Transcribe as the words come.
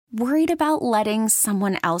Worried about letting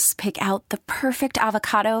someone else pick out the perfect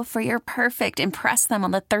avocado for your perfect impress them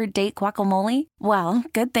on the third date guacamole? Well,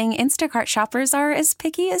 good thing Instacart shoppers are as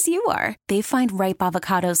picky as you are. They find ripe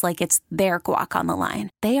avocados like it's their guac on the line.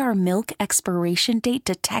 They are milk expiration date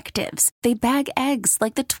detectives. They bag eggs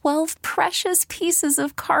like the 12 precious pieces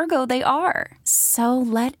of cargo they are. So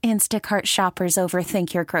let Instacart shoppers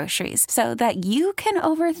overthink your groceries so that you can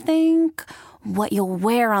overthink what you'll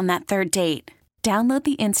wear on that third date. Download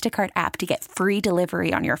the Instacart app to get free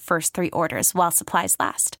delivery on your first 3 orders while supplies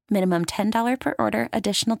last. Minimum $10 per order.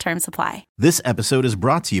 Additional terms apply. This episode is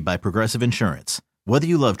brought to you by Progressive Insurance. Whether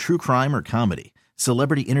you love true crime or comedy,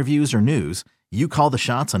 celebrity interviews or news, you call the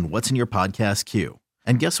shots on what's in your podcast queue.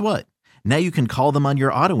 And guess what? Now you can call them on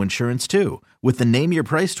your auto insurance too with the Name Your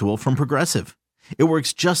Price tool from Progressive. It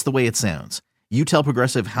works just the way it sounds. You tell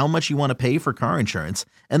Progressive how much you want to pay for car insurance,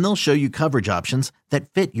 and they'll show you coverage options that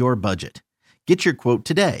fit your budget. Get your quote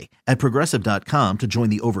today at Progressive.com to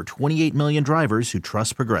join the over 28 million drivers who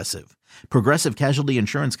trust Progressive. Progressive Casualty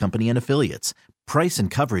Insurance Company and Affiliates. Price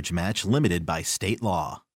and coverage match limited by state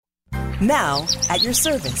law. Now, at your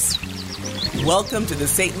service. Welcome to the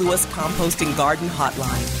St. Louis Composting Garden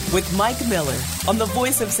Hotline with Mike Miller on the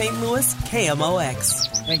voice of St. Louis,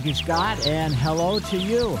 KMOX. Thank you, Scott, and hello to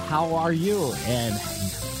you. How are you? And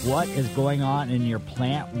what is going on in your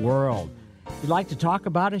plant world? If you'd like to talk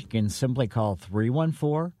about it, you can simply call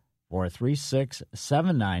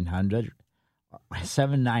 314-436-7900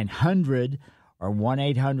 or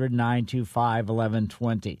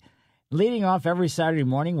 1-800-925-1120. Leading off every Saturday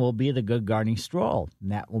morning will be the Good Gardening Stroll,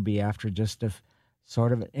 and that will be after just a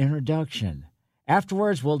sort of an introduction.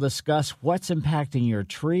 Afterwards, we'll discuss what's impacting your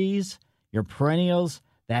trees, your perennials,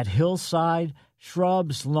 that hillside,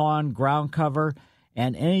 shrubs, lawn, ground cover,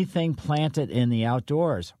 and anything planted in the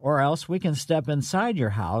outdoors. Or else we can step inside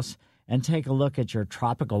your house and take a look at your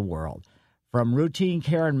tropical world. From routine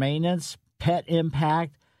care and maintenance, pet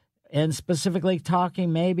impact, and specifically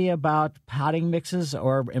talking maybe about potting mixes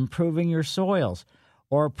or improving your soils,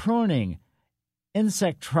 or pruning,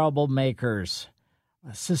 insect troublemakers,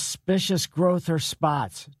 suspicious growth or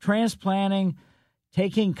spots, transplanting,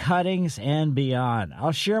 taking cuttings, and beyond.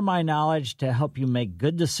 I'll share my knowledge to help you make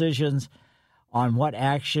good decisions on what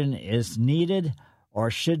action is needed or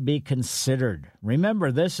should be considered. Remember,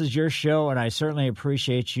 this is your show, and I certainly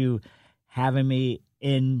appreciate you having me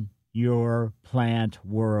in your plant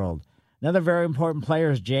world. Another very important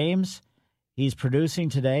player is James. He's producing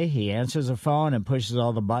today. He answers the phone and pushes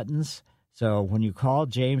all the buttons. So when you call,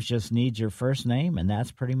 James just needs your first name, and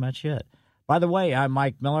that's pretty much it. By the way, I'm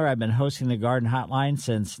Mike Miller. I've been hosting the Garden Hotline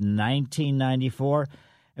since 1994.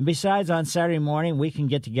 And besides, on Saturday morning, we can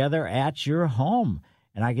get together at your home,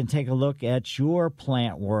 and I can take a look at your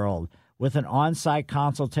plant world with an on-site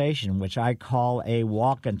consultation, which I call a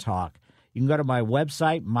walk and talk. You can go to my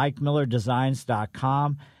website,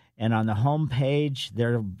 MikeMillerDesigns.com, and on the home page,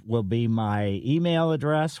 there will be my email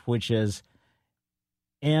address, which is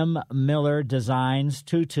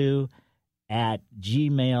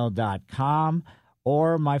mmillerdesigns22@gmail.com,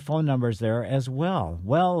 or my phone number's there as well.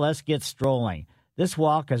 Well, let's get strolling. This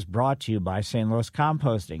walk is brought to you by St. Louis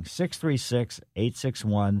Composting,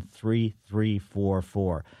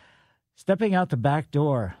 636-861-3344. Stepping out the back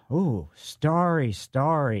door, ooh, starry,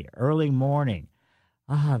 early morning.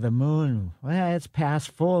 The moon, well, it's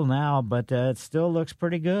past full now, but it still looks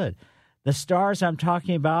pretty good. The stars I'm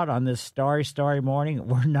talking about on this starry morning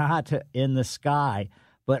were not in the sky,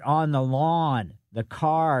 but on the lawn, the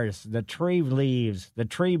cars, the tree leaves, the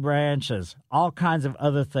tree branches, all kinds of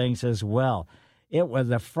other things as well.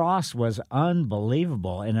 The frost was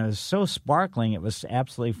unbelievable, and it was so sparkling. It was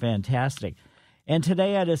absolutely fantastic. And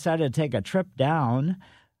today I decided to take a trip down,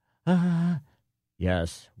 to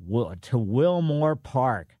Wilmore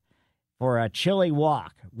Park for a chilly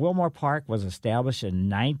walk. Wilmore Park was established in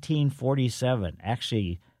 1947,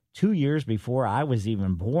 actually 2 years before I was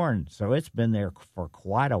even born, so it's been there for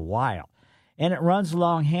quite a while. And it runs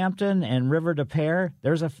along Hampton and River des Peres.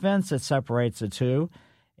 There's a fence that separates the two.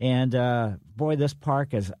 And, boy, this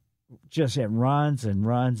park is just, it runs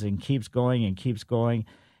and keeps going and keeps going.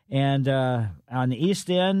 And on the east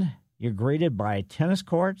end, you're greeted by tennis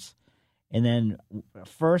courts, and then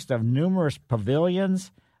first of numerous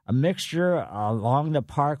pavilions, a mixture along the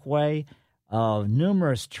parkway of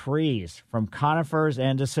numerous trees, from conifers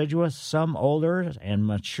and deciduous, some older and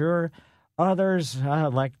mature, others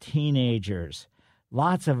like teenagers.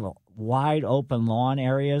 Lots of wide open lawn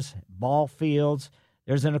areas, ball fields.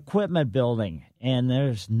 There's an equipment building, and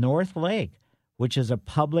there's North Lake, which is a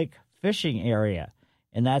public fishing area,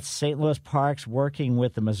 and that's St. Louis Parks working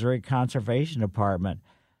with the Missouri Conservation Department.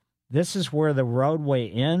 this is where the roadway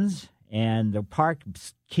ends, and the park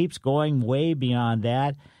keeps going way beyond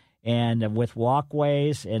that, and with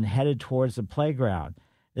walkways and headed towards the playground.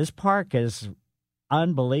 This park is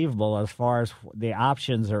unbelievable as far as the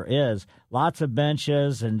options there is. Lots of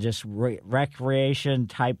benches and just recreation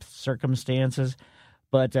type circumstances.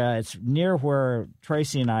 But it's near where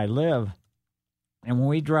Tracy and I live. And when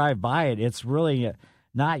we drive by it, it's really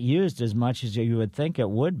not used as much as you would think it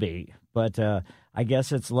would be. But I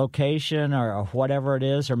guess it's location or whatever it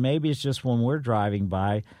is, or maybe it's just when we're driving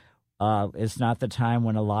by, it's not the time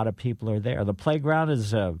when a lot of people are there. The playground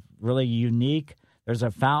is really unique. There's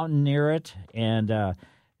a fountain near it, and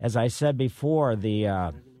as I said before,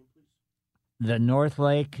 the North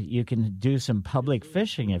Lake, you can do some public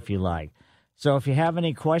fishing if you like. So if you have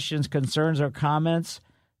any questions, concerns, or comments,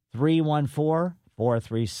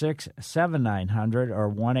 314-436-7900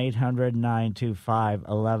 or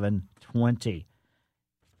 1-800-925-1120.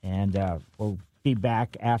 And we'll be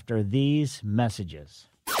back after these messages.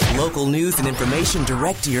 Local news and information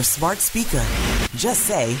direct to your smart speaker. Just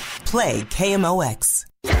say, play KMOX.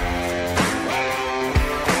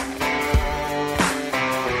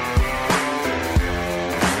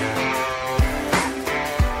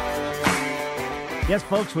 Yes,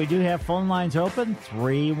 folks, we do have phone lines open,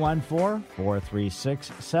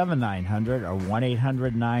 314-436-7900 or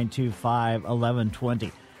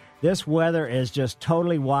 1-800-925-1120. This weather is just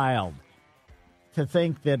totally wild. To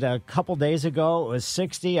think that a couple days ago it was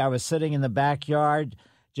 60. I was sitting in the backyard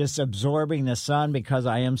just absorbing the sun because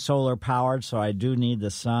I am solar powered, so I do need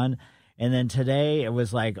the sun. And then today it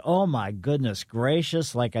was like, oh my goodness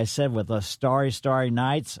gracious, like I said, with the starry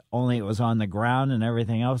nights, only it was on the ground and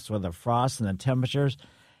everything else with the frost and the temperatures.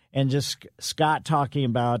 And just Scott talking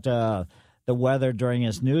about the weather during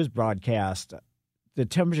his news broadcast, the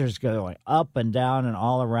temperatures going up and down and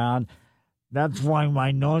all around. That's why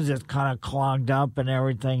my nose is kind of clogged up and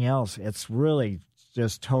everything else. It's really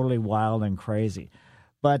just totally wild and crazy.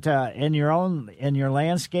 But in your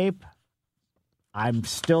landscape, I'm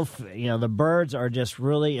still, the birds are just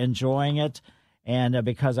really enjoying it. And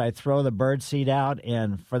because I throw the bird seed out,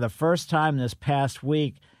 and for the first time this past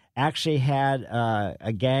week, actually had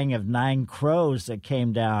a gang of 9 crows that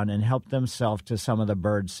came down and helped themselves to some of the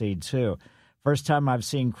bird seed too. First time I've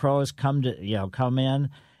seen crows come in.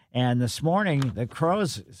 And this morning, the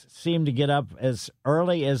crows seem to get up as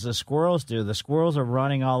early as the squirrels do. The squirrels are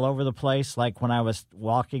running all over the place, like when I was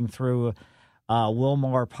walking through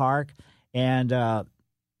Wilmore Park. And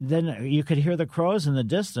then you could hear the crows in the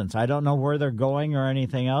distance. I don't know where they're going or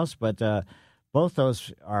anything else, but both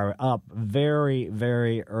those are up very,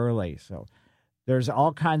 very early. So there's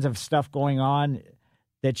all kinds of stuff going on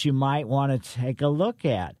that you might want to take a look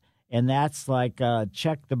at. And that's like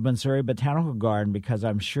check the Missouri Botanical Garden, because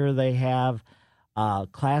I'm sure they have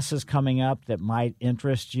classes coming up that might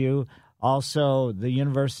interest you. Also, the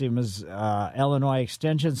University of Illinois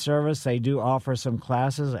Extension Service, they do offer some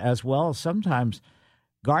classes as well. Sometimes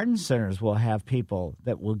garden centers will have people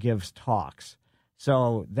that will give talks.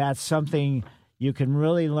 So that's something you can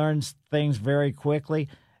really learn things very quickly,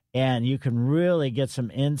 and you can really get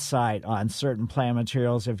some insight on certain plant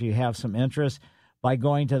materials if you have some interest, by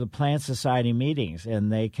going to the Plant Society meetings.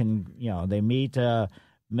 And they can, they meet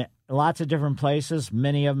lots of different places,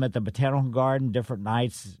 many of them at the Botanical Garden, different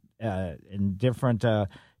nights in different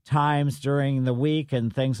times during the week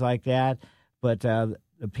and things like that. But the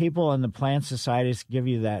people in the Plant Societies give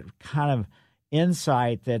you that kind of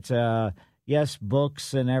insight that, yes,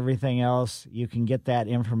 books and everything else, you can get that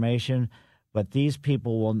information, but these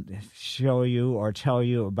people will show you or tell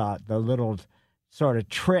you about the little sort of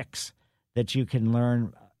tricks that you can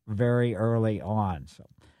learn very early on. So,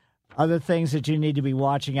 other things that you need to be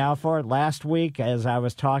watching out for. Last week, as I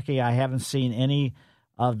was talking, I haven't seen any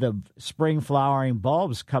of the spring flowering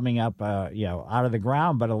bulbs coming up, out of the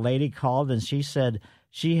ground. But a lady called and she said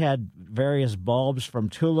she had various bulbs from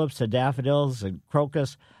tulips to daffodils and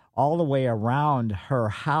crocus all the way around her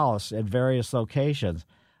house at various locations.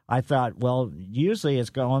 I thought, well, usually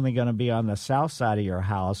it's only going to be on the south side of your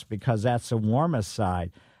house because that's the warmest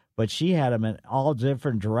side. But she had them in all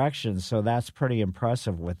different directions, so that's pretty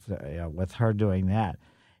impressive with her doing that.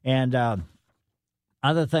 And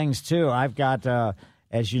other things, too. I've got,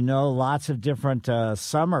 as you know, lots of different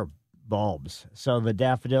summer bulbs. So the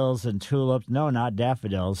daffodils and tulips. No, not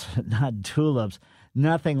daffodils, not tulips.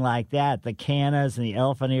 Nothing like that. The cannas and the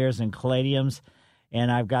elephant ears and caladiums.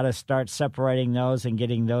 And I've got to start separating those and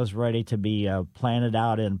getting those ready to be planted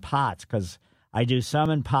out in pots, because I do some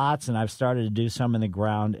in pots, and I've started to do some in the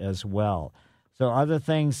ground as well. So other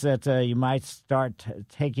things that you might start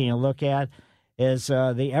taking a look at is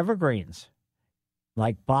the evergreens.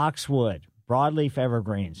 like boxwood, broadleaf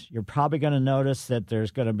evergreens, you're probably going to notice that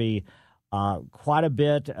there's going to be quite a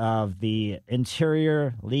bit of the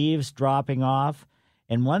interior leaves dropping off.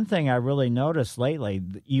 And one thing I really noticed lately,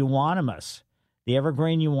 euonymus, the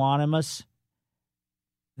evergreen euonymus,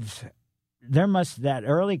 that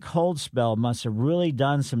early cold spell must have really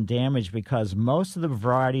done some damage, because most of the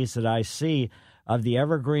varieties that I see of the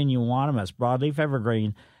evergreen euonymus, broadleaf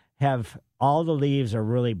evergreen, have all the leaves are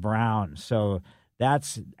really brown. So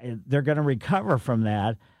they're going to recover from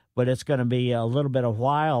that, but it's going to be a little bit of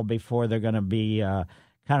while before they're going to be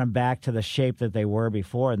kind of back to the shape that they were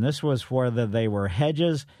before. And this was whether they were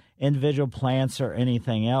hedges, individual plants, or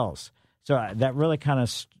anything else. So that really kind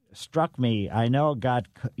of struck me. I know it got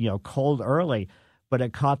cold early, but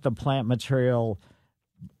it caught the plant material,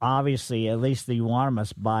 obviously, at least the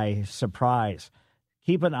euonymus, by surprise.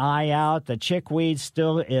 Keep an eye out. The chickweed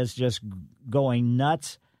still is just going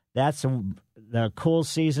nuts. That's the cool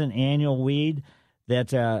season annual weed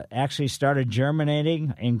that actually started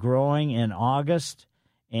germinating and growing in August,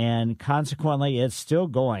 and consequently it's still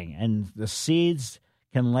going. And the seeds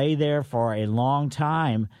can lay there for a long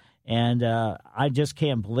time, and I just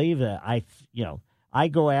can't believe it. I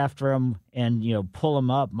go after them and pull them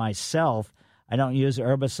up myself. I don't use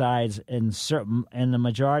herbicides in the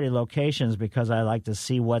majority of locations because I like to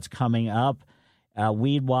see what's coming up,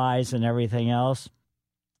 weed-wise and everything else.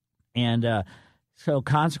 And so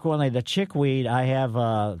consequently, the chickweed, I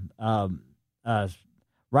have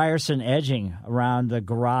Ryerson edging around the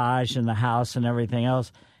garage and the house and everything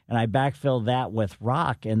else, and I backfill that with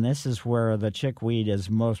rock. And this is where the chickweed is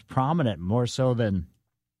most prominent, more so than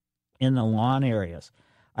in the lawn areas.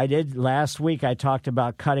 I did last week, I talked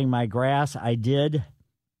about cutting my grass. I did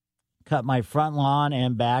cut my front lawn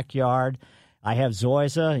and backyard. I have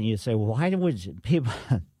zoysia, and you say, well, why would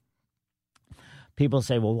people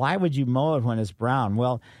say, well, why would you mow it when it's brown?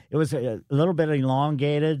 Well, it was a little bit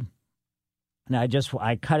elongated, and I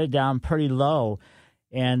cut it down pretty low,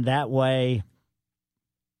 and that way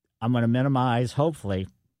I'm going to minimize, hopefully,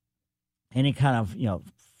 any kind of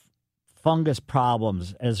fungus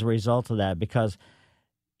problems as a result of that, because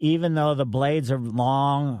even though the blades are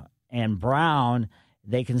long and brown,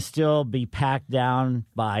 they can still be packed down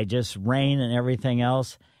by just rain and everything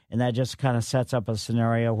else, and that just kind of sets up a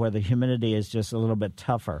scenario where the humidity is just a little bit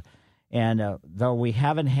tougher. And though we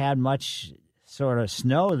haven't had much sort of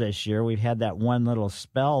snow this year, we've had that one little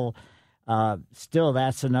spell, still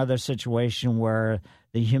that's another situation where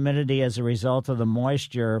the humidity as a result of the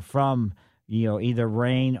moisture from either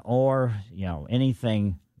rain or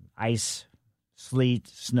anything, ice, sleet,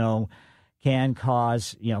 snow, can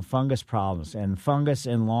cause fungus problems. And fungus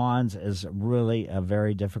in lawns is really a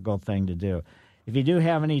very difficult thing to do. If you do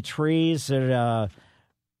have any trees that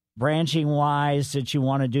branching wise that you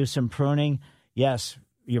want to do some pruning, yes,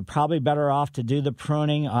 you're probably better off to do the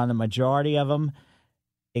pruning on the majority of them,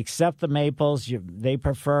 except the maples. They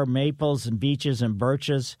prefer maples and beeches and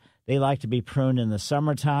birches. They like to be pruned in the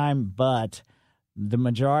summertime, but the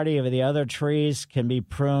majority of the other trees can be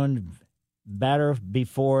pruned better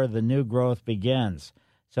before the new growth begins.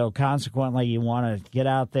 So consequently, you want to get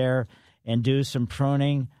out there and do some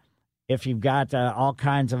pruning. If you've got all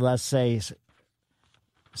kinds of, let's say,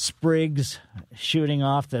 sprigs shooting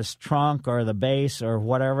off this trunk or the base or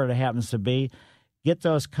whatever it happens to be, get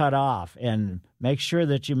those cut off and make sure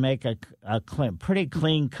that you make a pretty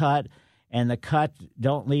clean cut, and the cut,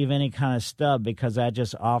 don't leave any kind of stub, because that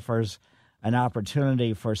just offers an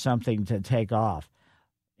opportunity for something to take off.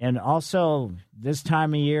 And also, this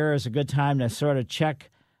time of year is a good time to sort of check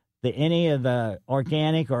any of the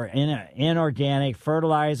organic or inorganic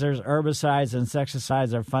fertilizers, herbicides,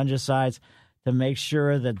 insecticides, or fungicides, to make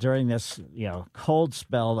sure that during this cold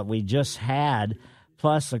spell that we just had,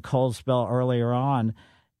 plus the cold spell earlier on,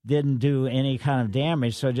 didn't do any kind of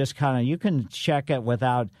damage. So just you can check it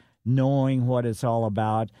without knowing what it's all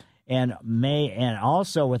about. And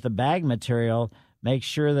also with the bag material, make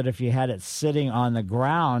sure that if you had it sitting on the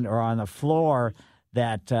ground or on the floor,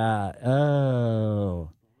 that,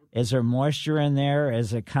 is there moisture in there?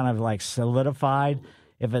 Is it kind of like solidified?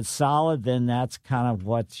 If it's solid, then that's kind of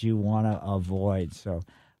what you want to avoid. So,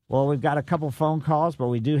 well, we've got a couple phone calls, but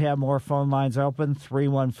we do have more phone lines open,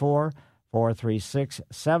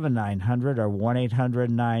 314-436-7900 or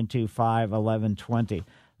 1-800-925-1120.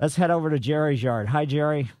 Let's head over to Jerry's yard. Hi,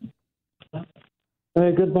 Jerry.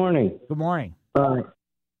 Hey, good morning. Good morning. I'd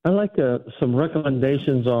like some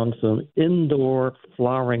recommendations on some indoor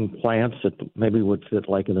flowering plants that maybe would fit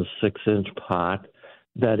like in a 6-inch pot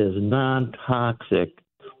that is non-toxic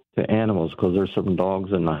to animals, because there's some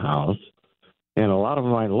dogs in the house. And a lot of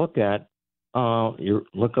them I look at, you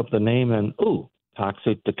look up the name and,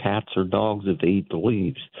 toxic to cats or dogs if they eat the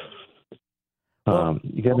leaves.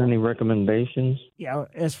 You got any recommendations? Yeah,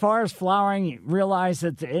 as far as flowering, realize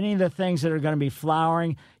that any of the things that are going to be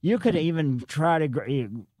flowering, you could even try to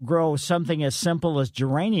grow something as simple as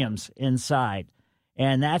geraniums inside.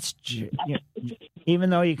 And that's, even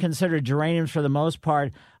though you consider geraniums for the most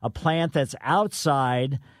part a plant that's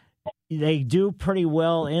outside, they do pretty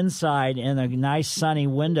well inside in a nice sunny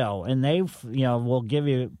window. And they, will give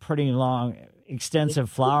you pretty long, extensive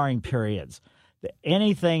flowering periods.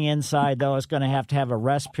 Anything inside, though, is going to have a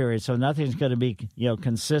rest period, so nothing's going to be,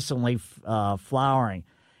 consistently flowering.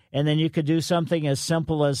 And then you could do something as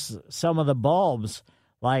simple as some of the bulbs,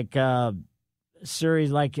 like series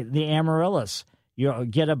like the amaryllis. You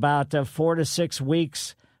get about 4 to 6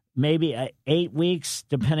 weeks, maybe 8 weeks,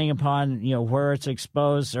 depending upon where it's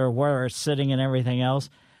exposed or where it's sitting and everything else,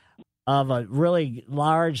 of a really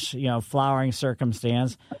large flowering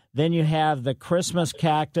circumstance. Then you have the Christmas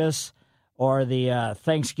cactus or the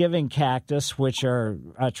Thanksgiving cactus, which are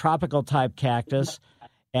a tropical type cactus,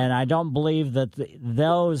 and I don't believe that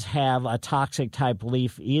those have a toxic type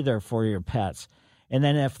leaf either for your pets. And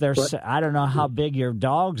then if they're, I don't know how big your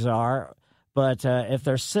dogs are, but if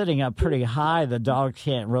they're sitting up pretty high, the dog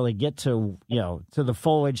can't really get to to the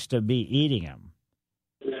foliage to be eating them.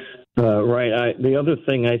 Right. The other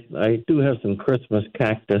thing, I do have some Christmas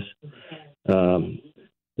cactus. The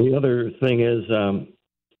other thing is,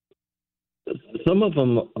 some of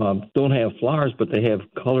them don't have flowers, but they have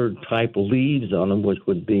colored type leaves on them, which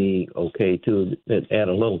would be okay too. That add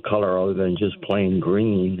a little color other than just plain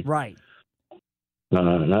green. Right.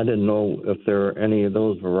 And I didn't know if there are any of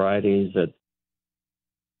those varieties that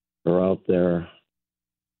are out there.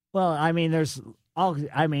 Well, I mean, the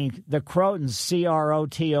crotons,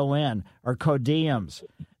 Croton, or codiums.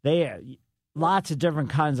 They lots of different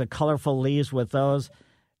kinds of colorful leaves with those.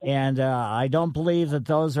 And I don't believe that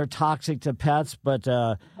those are toxic to pets, but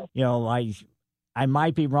I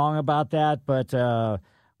might be wrong about that, but I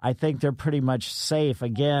think they're pretty much safe.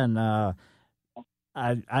 Again, I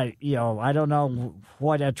don't know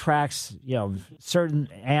what attracts certain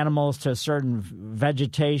animals to certain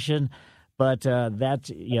vegetation, but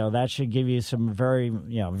that should give you some very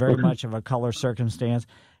much of a color circumstance.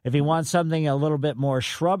 If you want something a little bit more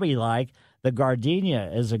shrubby like, the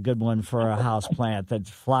gardenia is a good one for a house plant that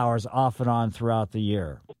flowers off and on throughout the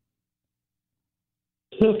year.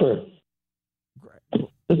 Super.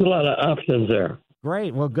 There's a lot of options there.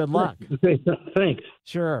 Great. Well, good luck. Okay, thanks.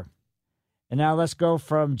 Sure. And now let's go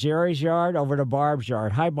from Jerry's yard over to Barb's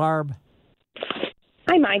yard. Hi, Barb.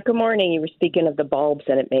 Hi, Mike. Good morning. You were speaking of the bulbs,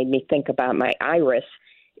 and it made me think about my iris.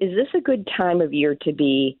 Is this a good time of year to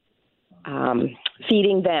be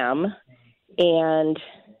feeding them? And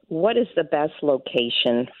what is the best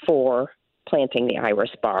location for planting the iris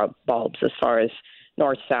bulbs as far as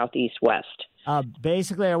north, south, east, west?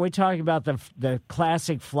 Basically, are we talking about the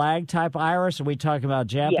classic flag type iris? Or are we talking about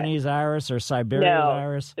Japanese iris or Siberian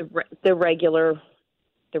iris? The regular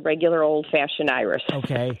old-fashioned iris.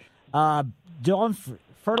 Okay. Don't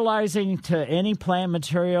fertilizing to any plant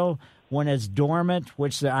material when it's dormant,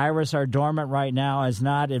 which the iris are dormant right now, is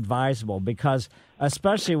not advisable because,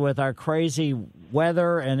 especially with our crazy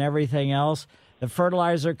weather and everything else, the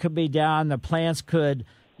fertilizer could be down. The plants could,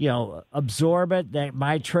 absorb it. That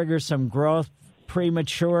might trigger some growth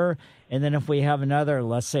premature. And then if we have another,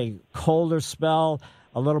 let's say, colder spell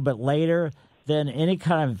a little bit later, then any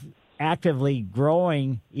kind of actively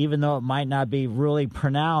growing, even though it might not be really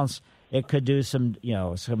pronounced, it could do some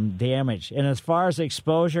damage. And as far as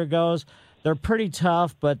exposure goes, they're pretty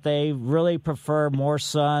tough, but they really prefer more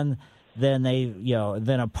sun than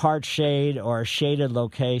than a part shade or a shaded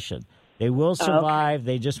location. They will survive. Okay.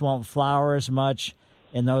 They just won't flower as much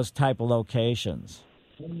in those type of locations.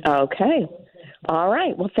 Okay. All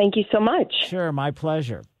right. Well, thank you so much. Sure. My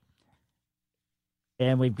pleasure.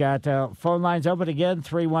 And we've got phone lines open again,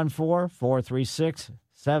 314-436-7900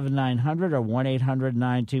 or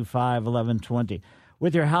 1-800-925-1120.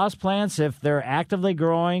 With your houseplants, if they're actively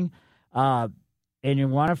growing and you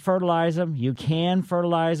want to fertilize them, you can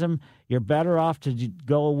fertilize them. You're better off to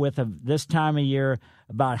go with this time of year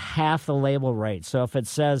about half the label rate. So if it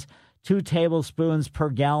says 2 tablespoons per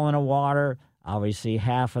gallon of water, obviously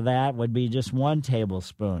half of that would be just 1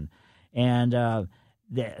 tablespoon. And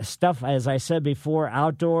the stuff, as I said before,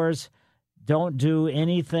 outdoors, don't do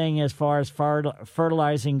anything as far as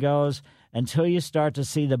fertilizing goes until you start to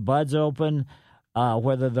see the buds open,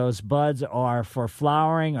 whether those buds are for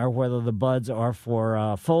flowering or whether the buds are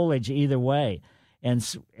for foliage, either way. And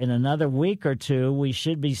in another week or two, we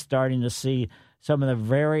should be starting to see some of the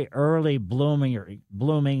very early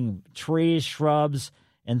blooming trees, shrubs,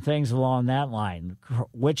 and things along that line.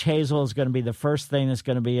 Witch hazel is going to be the first thing that's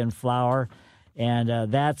going to be in flower,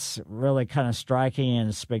 and that's really kind of striking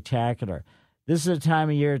and spectacular. This is a time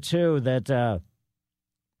of year, too, that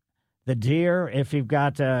the deer, if you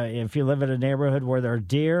live in a neighborhood where there are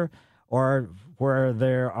deer or where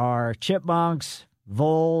there are chipmunks,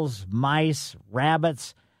 voles, mice,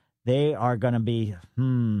 rabbits, they are going to be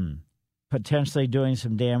potentially doing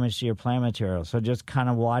some damage to your plant material. So just kind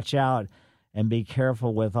of watch out and be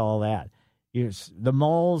careful with all that. The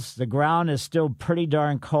moles, the ground is still pretty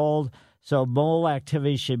darn cold, so mole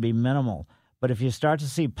activity should be minimal. But if you start to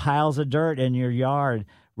see piles of dirt in your yard,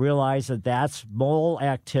 realize that that's mole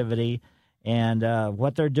activity, and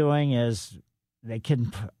what they're doing is they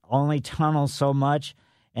can only tunnel so much,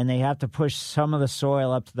 and they have to push some of the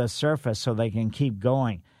soil up to the surface so they can keep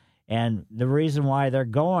going. And the reason why they're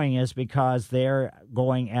going is because they're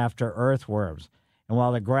going after earthworms. And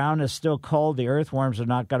while the ground is still cold, the earthworms are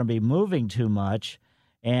not going to be moving too much,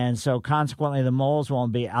 and so consequently the moles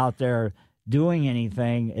won't be out there doing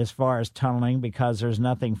anything as far as tunneling because there's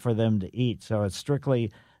nothing for them to eat. So it's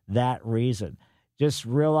strictly that reason. Just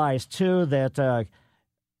realize, too, that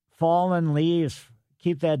fallen leaves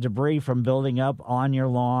keep that debris from building up on your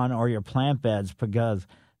lawn or your plant beds because,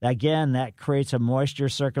 again, that creates a moisture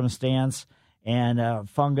circumstance and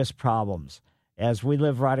fungus problems. As we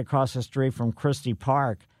live right across the street from Christie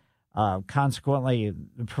Park, consequently,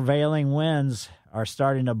 the prevailing winds are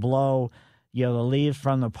starting to blow the leaves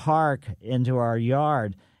from the park into our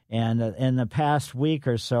yard. And in the past week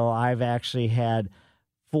or so, I've actually had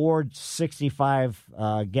 4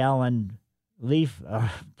 65-gallon leaf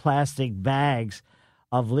plastic bags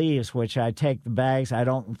of leaves, which I take the bags. I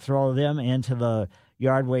don't throw them into the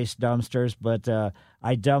yard waste dumpsters, but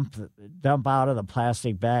I dump out of the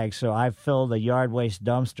plastic bag. So I've filled a yard waste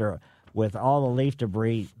dumpster with all the leaf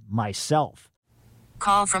debris myself.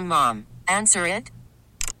 Call from mom. Answer it.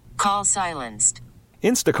 Call silenced.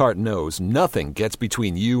 Instacart knows nothing gets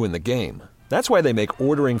between you and the game. That's why they make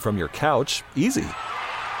ordering from your couch easy.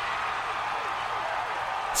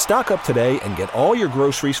 Stock up today and get all your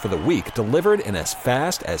groceries for the week delivered in as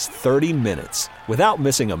fast as 30 minutes without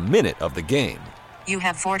missing a minute of the game. You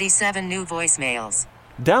have 47 new voicemails.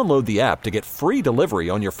 Download the app to get free delivery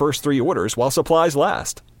on your first 3 orders while supplies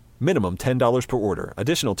last. Minimum $10 per order.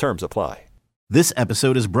 Additional terms apply. This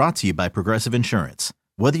episode is brought to you by Progressive Insurance.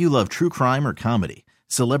 Whether you love true crime or comedy,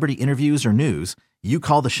 celebrity interviews or news, you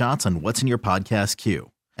call the shots on what's in your podcast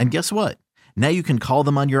queue. And guess what? Now you can call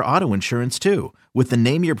them on your auto insurance too with the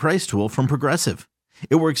Name Your Price tool from Progressive.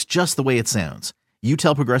 It works just the way it sounds. You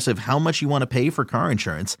tell Progressive how much you want to pay for car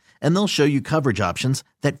insurance, and they'll show you coverage options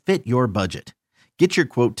that fit your budget. Get your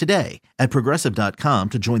quote today at Progressive.com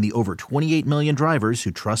to join the over 28 million drivers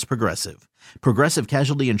who trust Progressive. Progressive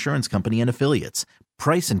Casualty Insurance Company and Affiliates.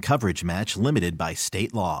 Price and coverage match limited by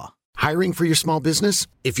state law. Hiring for your small business?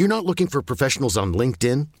 If you're not looking for professionals on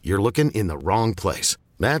LinkedIn, you're looking in the wrong place.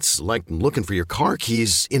 That's like looking for your car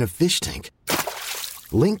keys in a fish tank.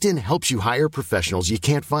 LinkedIn helps you hire professionals you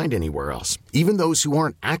can't find anywhere else, even those who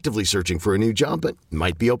aren't actively searching for a new job but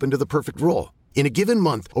might be open to the perfect role. In a given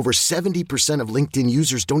month, over 70% of LinkedIn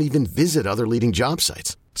users don't even visit other leading job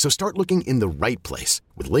sites. So start looking in the right place.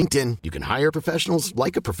 With LinkedIn, you can hire professionals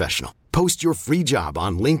like a professional. Post your free job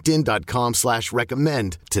on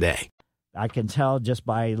linkedin.com/recommend today. I can tell just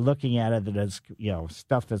by looking at it that it's,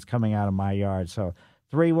 stuff that's coming out of my yard. So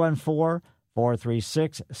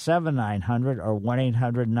 314-436-7900 or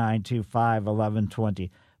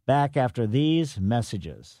 1-800-925-1120. Back after these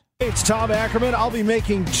messages. It's Tom Ackerman. I'll be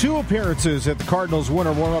making 2 appearances at the Cardinals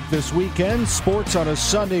winter warm-up this weekend. Sports on a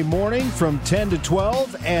Sunday morning from 10 to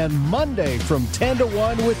 12 and Monday from 10 to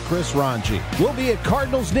 1 with Chris Ranji. We'll be at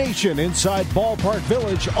Cardinals Nation inside Ballpark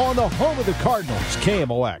Village on the home of the Cardinals,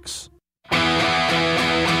 KMOX.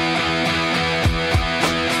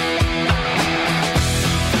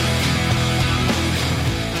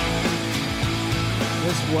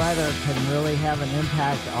 This weather can really have an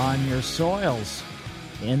impact on your soils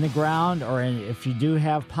in the ground, or if you do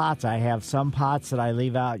have pots. I have some pots that I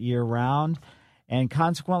leave out year-round, and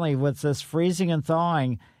consequently, with this freezing and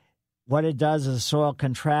thawing, what it does is the soil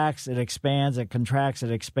contracts, it expands, it contracts,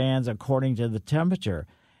 it expands according to the temperature.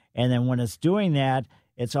 And then when it's doing that,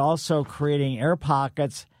 it's also creating air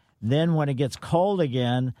pockets. Then when it gets cold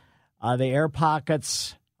again, the air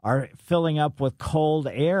pockets are filling up with cold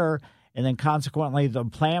air, and then consequently the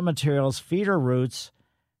plant materials, feeder roots,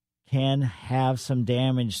 can have some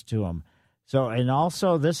damage to them. So, and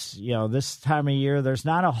also this time of year, there's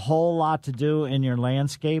not a whole lot to do in your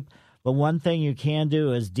landscape, but one thing you can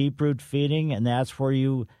do is deep root feeding, and that's where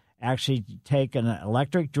you actually take an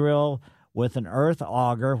electric drill with an earth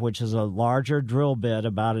auger, which is a larger drill bit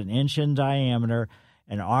about an inch in diameter,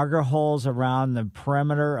 and auger holes around the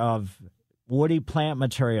perimeter of woody plant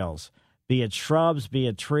materials, be it shrubs, be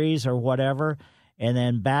it trees, or whatever, and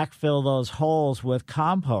then backfill those holes with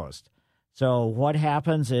compost. So what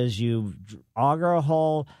happens is you auger a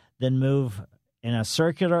hole, then move in a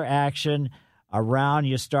circular action around.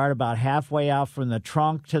 You start about halfway out from the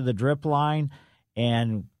trunk to the drip line,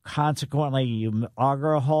 and consequently you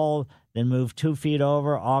auger a hole, then move 2 feet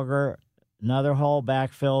over, auger another hole,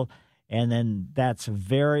 backfill, and then that's a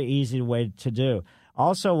very easy way to do.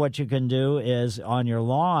 Also, what you can do is on your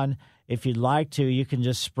lawn, if you'd like to, you can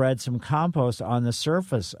just spread some compost on the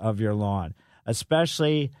surface of your lawn.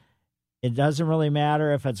 Especially, it doesn't really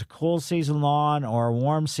matter if it's a cool season lawn or a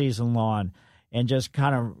warm season lawn, and just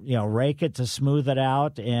kind of, rake it to smooth it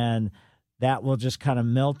out, and that will just kind of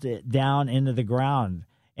melt it down into the ground.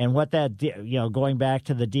 And what that, going back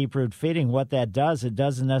to the deep root feeding, what that does, it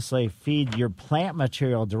doesn't necessarily feed your plant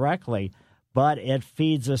material directly, but it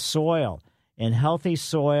feeds the soil. And healthy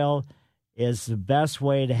soil is the best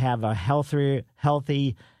way to have a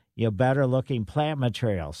healthy, better looking plant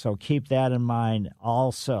material. So keep that in mind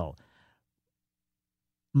also.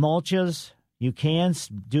 Mulches, you can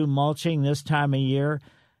do mulching this time of year.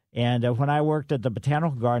 And when I worked at the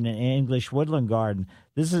Botanical Garden and English Woodland Garden,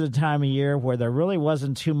 this is a time of year where there really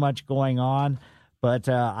wasn't too much going on, but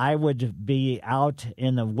I would be out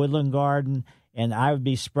in the woodland garden, and I would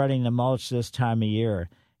be spreading the mulch this time of year.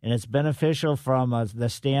 And it's beneficial from the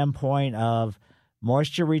standpoint of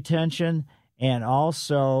moisture retention and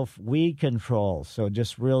also weed control. So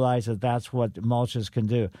just realize that that's what mulches can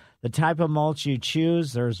do. The type of mulch you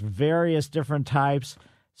choose, there's various different types.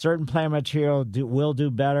 Certain plant material will do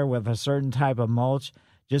better with a certain type of mulch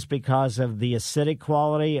just because of the acidic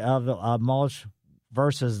quality of the mulch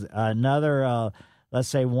versus another, let's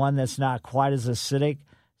say one that's not quite as acidic.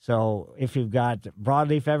 So if you've got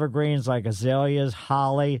broadleaf evergreens like azaleas,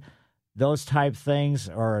 holly, those type things,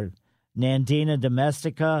 or Nandina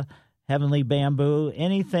domestica, heavenly bamboo,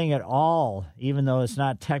 anything at all, even though it's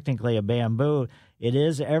not technically a bamboo, it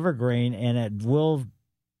is evergreen, and it will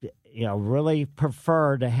really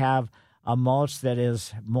prefer to have a mulch that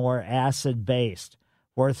is more acid-based.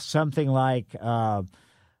 Or something like,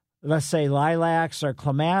 let's say, lilacs or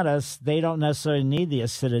clematis, they don't necessarily need the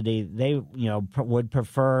acidity. They, would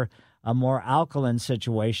prefer a more alkaline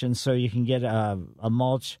situation, so you can get a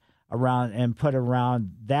mulch around and put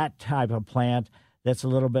around that type of plant that's a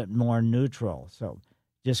little bit more neutral. So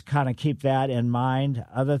just kind of keep that in mind.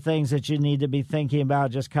 Other things that you need to be thinking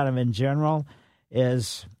about just kind of in general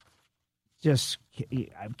is just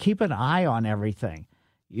keep an eye on everything.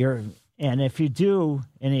 And if you do,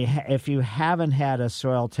 if you haven't had a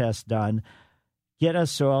soil test done, get a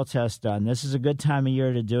soil test done. This is a good time of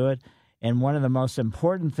year to do it. And one of the most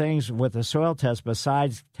important things with a soil test,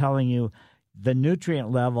 besides telling you the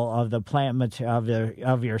nutrient level of the plant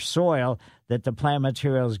of your soil that the plant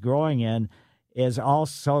material is growing in, is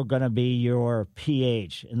also going to be your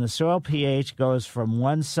pH. And the soil pH goes from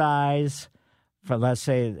one size, for let's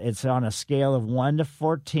say it's on a scale of 1 to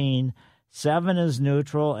 14. 7 is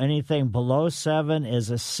neutral. Anything below 7 is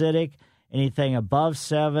acidic. Anything above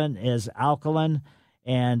 7 is alkaline.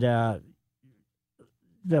 And to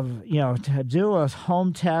do a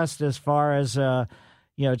home test as far as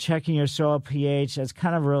checking your soil pH, it's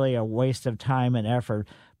kind of really a waste of time and effort.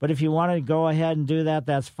 But if you want to go ahead and do that,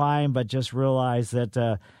 that's fine. But just realize that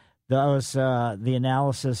the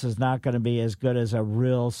analysis is not going to be as good as a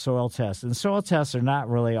real soil test. And soil tests are not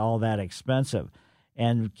really all that expensive.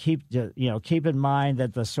 And keep in mind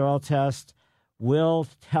that the soil test will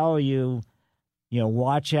tell you,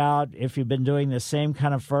 watch out if you've been doing the same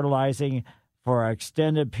kind of fertilizing for an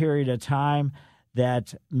extended period of time,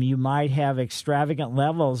 that you might have extravagant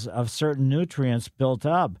levels of certain nutrients built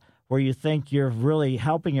up where you think you're really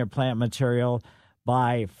helping your plant material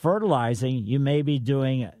by fertilizing. You may be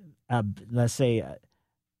doing, let's say,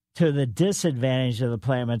 to the disadvantage of the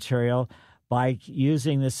plant material by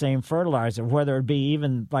using the same fertilizer, whether it be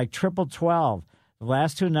even like triple 12. The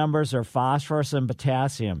last two numbers are phosphorus and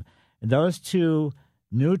potassium. And those two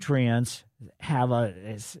nutrients have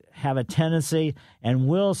a tendency and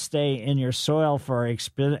will stay in your soil for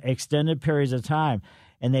extended periods of time.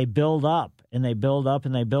 And they build up, and they build up,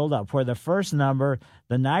 and they build up. Where the first number,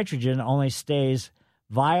 the nitrogen, only stays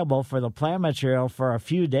viable for the plant material for a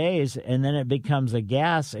few days, and then it becomes a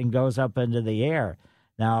gas and goes up into the air.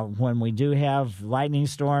 Now, when we do have lightning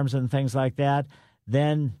storms and things like that,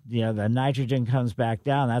 then the nitrogen comes back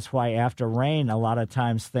down. That's why after rain, a lot of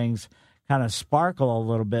times things kind of sparkle a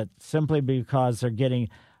little bit, simply because they're getting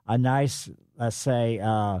a nice, let's say,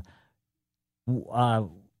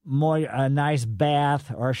 a nice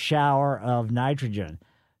bath or shower of nitrogen.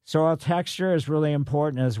 Soil texture is really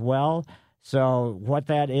important as well. So what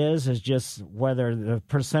that is just whether the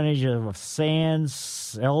percentage of sand,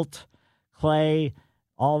 silt, clay,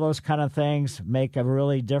 all those kind of things make a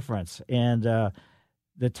really difference. And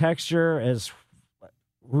the texture is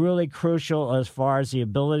really crucial as far as the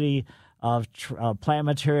ability of plant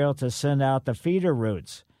material to send out the feeder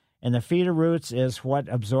roots. And the feeder roots is what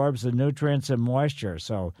absorbs the nutrients and moisture.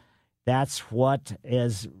 So that's what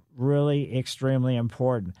is really extremely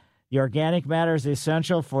important. The organic matter is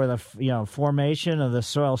essential for the formation of the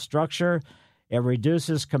soil structure. It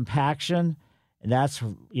reduces compaction. And that's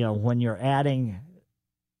when you're adding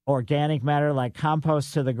organic matter like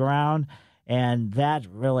compost to the ground, and that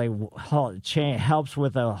really helps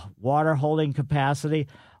with the water holding capacity.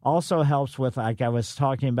 Also helps with, like I was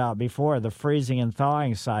talking about before, the freezing and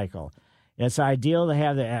thawing cycle. It's ideal to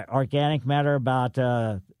have the organic matter about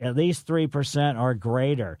at least 3% or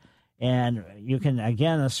greater. And you can,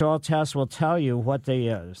 again, the soil test will tell you what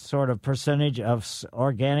the sort of percentage of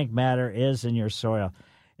organic matter is in your soil.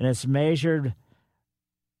 And it's measured,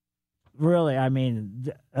 really, I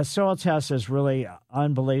mean, a soil test is really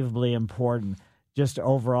unbelievably important just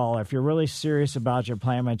overall. If you're really serious about your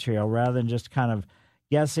plant material, rather than just kind of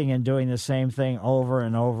guessing and doing the same thing over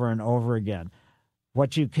and over and over again.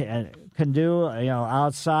 What you can do,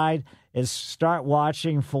 outside is start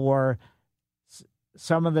watching for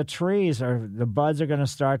some of the trees, or the buds are going to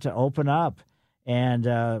start to open up. And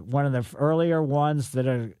one of the earlier ones that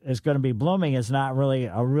is going to be blooming is not really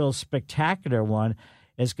a real spectacular one.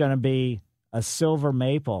 It's going to be a silver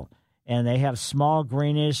maple. And they have small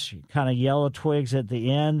greenish kind of yellow twigs at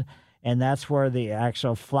the end. And that's where the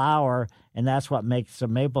actual flower, and that's what makes the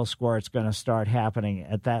maple squirt's going to start happening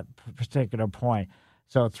at that particular point.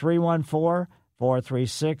 So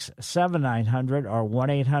 314-436-7900 or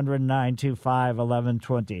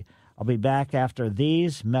 1-800-925-1120. I'll be back after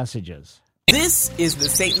these messages. This is the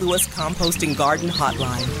St. Louis Composting Garden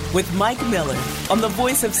Hotline with Mike Miller on the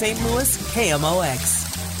voice of St. Louis, KMOX.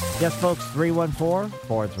 Yes, folks,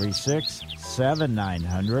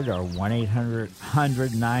 314-436-7900 or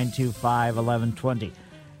 1-800-925-1120.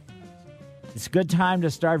 It's a good time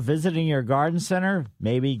to start visiting your garden center,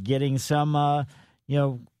 maybe getting some,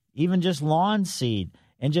 even just lawn seed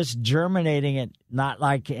and just germinating it, not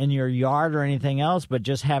like in your yard or anything else, but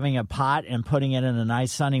just having a pot and putting it in a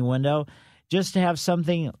nice sunny window, just to have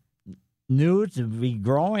something new to be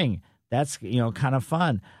growing. That's, kind of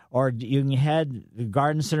fun. Or you can the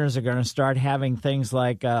garden centers are going to start having things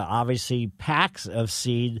like, obviously, packs of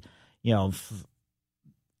seed, that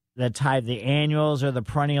type, the annuals or the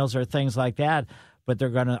perennials or things like that. But they're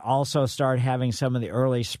going to also start having some of the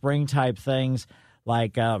early spring type things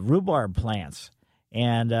like rhubarb plants.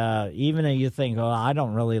 And even if you think, I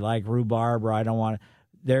don't really like rhubarb, or I don't want to,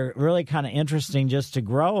 they're really kind of interesting just to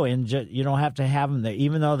grow. And you don't have to have them there.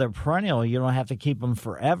 Even though they're perennial, you don't have to keep them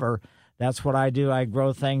forever. That's what I do. I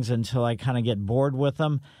grow things until I kind of get bored with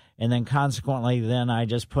them. And then consequently, then I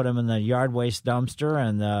just put them in the yard waste dumpster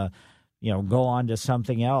and, go on to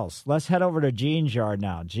something else. Let's head over to Jean's yard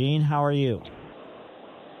now. Jean, how are you?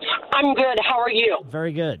 I'm good. How are you?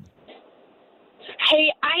 Very good.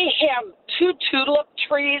 Hey, I have 2 tulip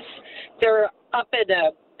trees. They're up in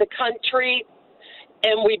the country,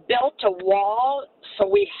 and we built a wall, so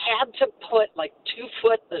we had to put like 2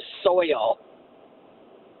 foot of soil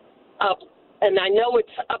up, and I know it's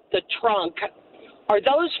up the trunk. Are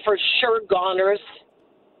those for sure goners,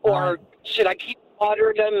 or should I keep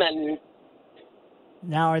watering them? And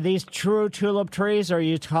now, are these true tulip trees, or are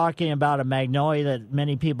you talking about a magnolia that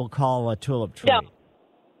many people call a tulip tree? No,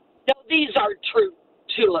 these are true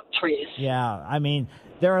tulip trees. Yeah, I mean,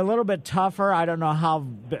 they're a little bit tougher. I don't know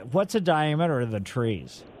what's the diameter of the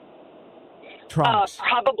trees? Trunks.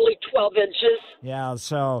 Probably 12 inches. Yeah,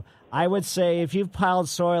 so I would say if you've piled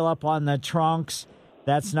soil up on the trunks,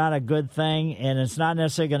 that's not a good thing, and it's not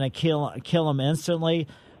necessarily going to kill them instantly,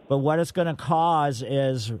 but what it's going to cause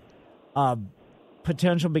is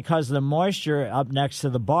potential, because of the moisture up next to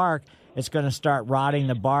the bark, it's going to start rotting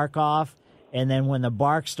the bark off, and then when the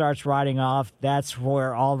bark starts rotting off, that's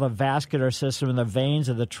where all the vascular system and the veins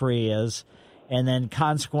of the tree is, and then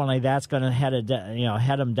consequently that's going to head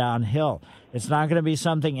them downhill. It's not going to be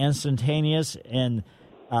something instantaneous,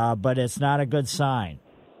 but it's not a good sign.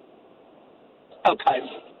 Okay.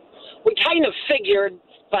 We kind of figured,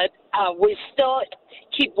 but we still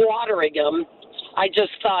keep watering them. I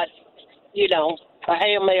just thought, a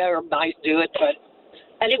Hail Mary might do it, but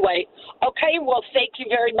anyway. Okay, well, thank you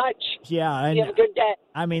very much. Yeah. And you have a good day.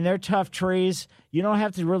 I mean, they're tough trees. You don't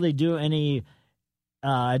have to really do any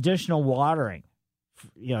additional watering,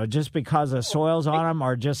 just because the soils on them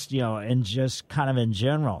are just, and just kind of in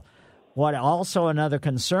general. What also another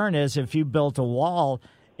concern is if you built a wall,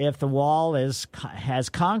 if the wall has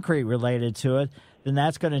concrete related to it, then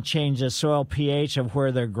that's going to change the soil pH of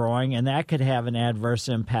where they're growing, and that could have an adverse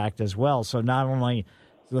impact as well. So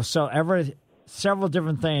several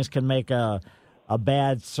different things can make a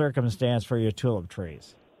bad circumstance for your tulip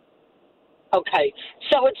trees. Okay,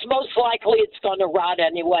 so it's most likely it's going to rot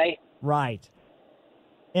anyway. Right.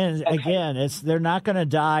 And again, they're not going to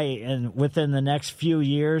die within the next few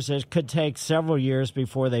years. It could take several years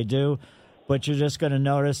before they do, but you're just going to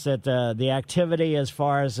notice that the activity as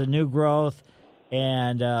far as the new growth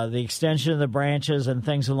and the extension of the branches and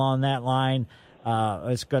things along that line,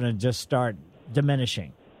 it's going to just start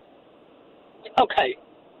diminishing. Okay.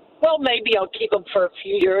 Well, maybe I'll keep them for a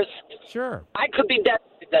few years. Sure. I could be dead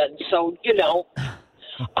then, so,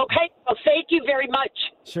 Okay, well, thank you very much.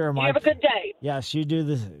 Sure, Mike. You have a good day. Yes, you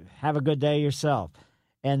do. Have a good day yourself.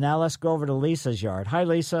 And now let's go over to Lisa's yard. Hi,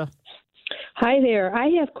 Lisa. Hi there. I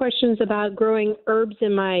have questions about growing herbs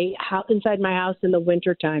in my inside my house in the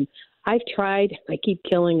wintertime. I've tried. I keep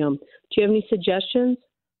killing them. Do you have any suggestions?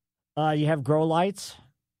 You have grow lights?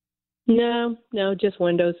 No, just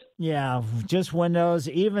windows. Yeah, just windows.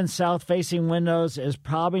 Even south-facing windows is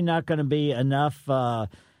probably not going to be enough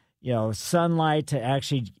sunlight to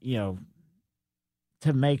actually,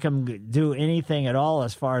 to make them do anything at all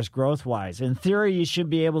as far as growth-wise. In theory, you should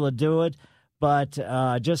be able to do it, but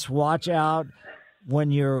just watch out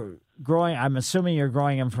when you're growing. I'm assuming you're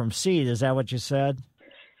growing them from seed. Is that what you said?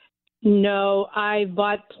 No, I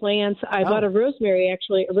bought plants. I bought a rosemary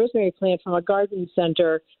plant from a garden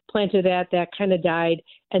center, planted that kind of died.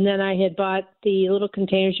 And then I had bought the little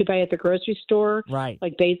containers you buy at the grocery store, right,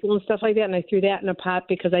 like basil and stuff like that. And I threw that in a pot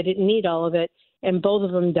because I didn't need all of it. And both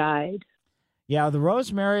of them died. Yeah, the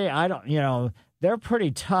rosemary, they're pretty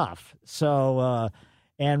tough. So,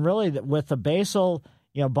 and really with the basil,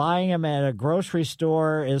 buying them at a grocery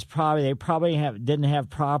store they didn't have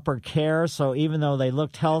proper care. So even though they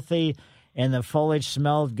looked healthy and the foliage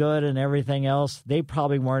smelled good and everything else, they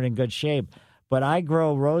probably weren't in good shape. But I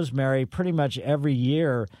grow rosemary pretty much every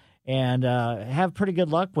year and have pretty good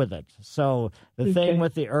luck with it. So the thing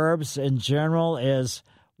with the herbs in general is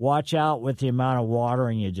watch out with the amount of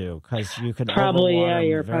watering you do, because you can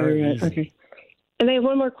overwater them very easy. Okay. And I have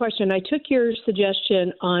one more question. I took your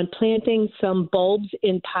suggestion on planting some bulbs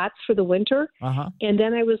in pots for the winter. Uh-huh. And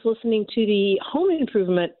then I was listening to the home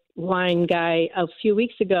improvement line guy a few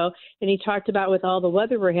weeks ago, and he talked about with all the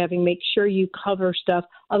weather we're having, make sure you cover stuff.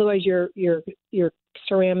 Otherwise, your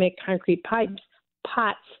ceramic concrete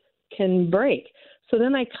pots can break. So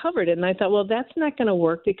then I covered it, and I thought, well, that's not going to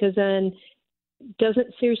work, because then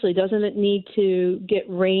doesn't it need to get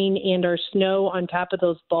rain and or snow on top of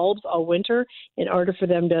those bulbs all winter in order for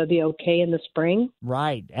them to be okay in the spring?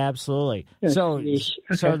 Right, absolutely. Oh,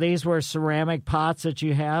 So these were ceramic pots that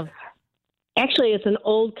you have? Actually, it's an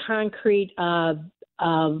old concrete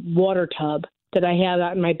water tub that I have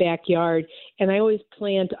out in my backyard, and I always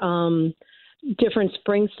plant different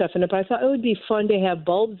spring stuff in it, but I thought it would be fun to have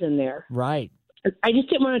bulbs in there. Right. I just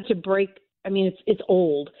didn't want it to break. I mean, it's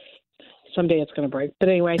old. Someday it's going to break. But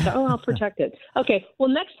anyway, I thought, I'll protect it. Okay, well,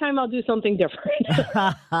 next time I'll do something different.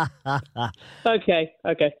 Okay.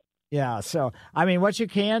 Yeah, so, what you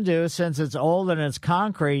can do, since it's old and it's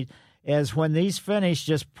concrete, is when these finish,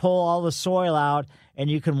 just pull all the soil out, and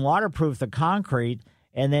you can waterproof the concrete,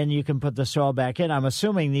 and then you can put the soil back in. I'm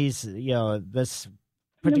assuming this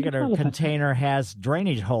particular container has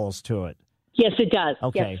drainage holes to it. Yes, it does.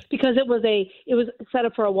 Okay. Yes, because it was set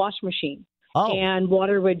up for a wash machine. Oh. And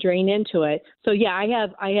water would drain into it. So yeah, I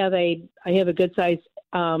have a good size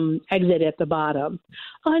exit at the bottom.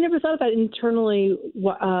 Oh, I never thought about internally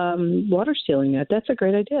water sealing it. That's a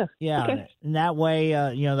great idea. Yeah, okay. And that way,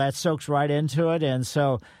 that soaks right into it. And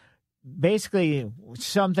so basically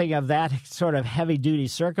something of that sort of heavy-duty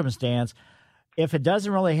circumstance, if it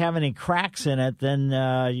doesn't really have any cracks in it, then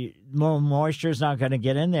more moisture is not going to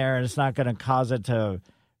get in there, and it's not going to cause it to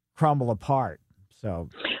crumble apart. So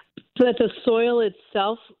that the soil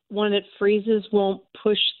itself, when it freezes, won't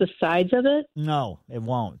push the sides of it? No, it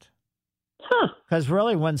won't. Huh. Because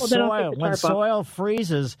really, when soil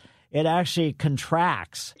freezes, it actually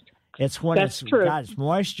contracts. It's when it's got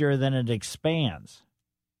moisture, then it expands.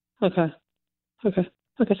 Okay.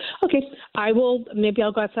 Maybe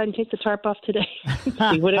I'll go outside and take the tarp off today.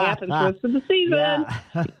 See what happens for the rest of the season.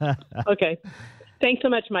 Yeah. Okay. Thanks so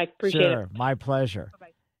much, Mike. Appreciate it. Sure. My pleasure. Bye-bye.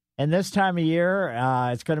 And this time of year,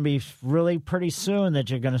 it's going to be really pretty soon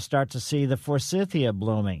that you're going to start to see the forsythia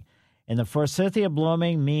blooming. And the forsythia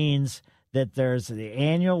blooming means that there's the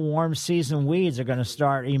annual warm season weeds are going to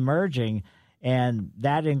start emerging, and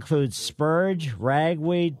that includes spurge,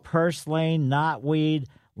 ragweed, purslane, knotweed,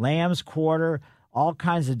 lamb's quarter, all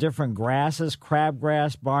kinds of different grasses,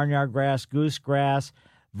 crabgrass, barnyard grass, goosegrass.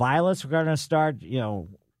 Violets are going to start,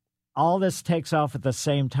 all this takes off at the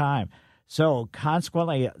same time. So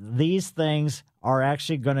consequently, these things are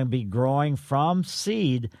actually going to be growing from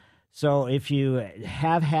seed. So if you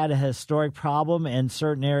have had a historic problem in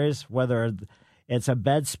certain areas, whether it's a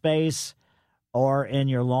bed space or in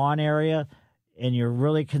your lawn area, and you're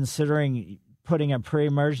really considering putting a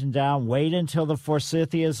pre-emergent down, wait until the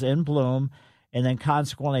forsythia is in bloom, and then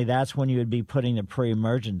consequently that's when you would be putting the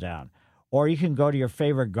pre-emergent down. Or you can go to your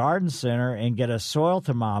favorite garden center and get a soil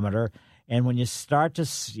thermometer, and when you start to,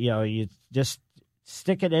 you just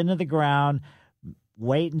stick it into the ground,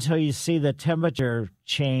 wait until you see the temperature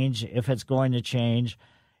change, if it's going to change.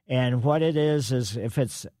 And what it is if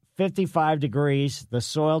it's 55 degrees, the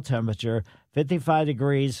soil temperature, 55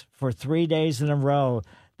 degrees for 3 days in a row,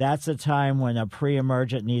 that's the time when a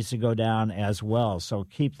pre-emergent needs to go down as well. So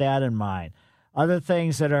keep that in mind. Other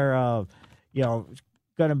things that are, going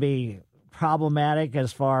to be problematic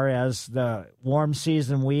as far as the warm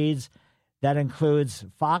season weeds, that includes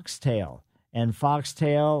foxtail. And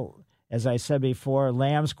foxtail, as I said before,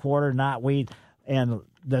 lamb's quarter, knotweed, and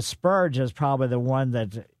the spurge is probably the one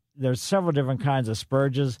that there's several different kinds of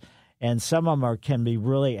spurges, and some of them can be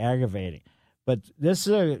really aggravating. But this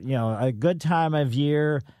is a good time of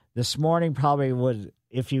year. This morning probably would,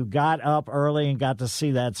 if you got up early and got to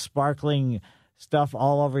see that sparkling stuff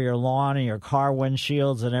all over your lawn and your car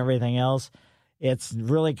windshields and everything else, it's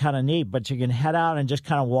really kind of neat. But you can head out and just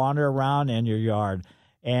kind of wander around in your yard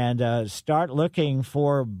and start looking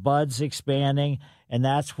for buds expanding, and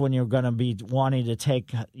that's when you're going to be wanting to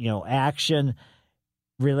take action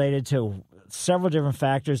related to several different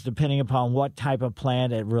factors depending upon what type of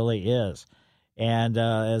plant it really is. And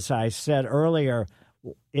as I said earlier,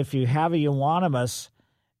 if you have a euonymus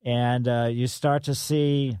and you start to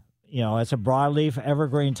see, it's a broadleaf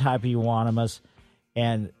evergreen type of euonymus,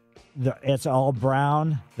 and it's all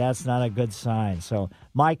brown, that's not a good sign. So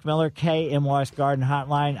Mike Miller, KMOX Garden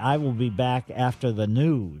Hotline. I will be back after the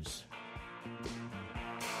news.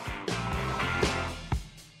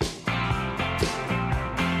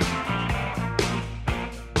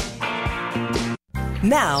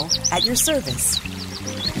 Now at your service.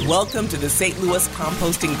 Welcome to the St. Louis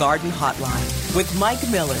Composting Garden Hotline with Mike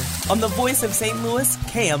Miller on the voice of St. Louis,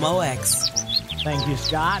 KMOX. Thank you,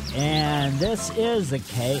 Scott. And this is the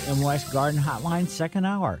KMOX Garden Hotline second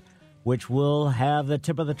hour, which will have the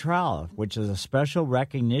tip of the trowel, which is a special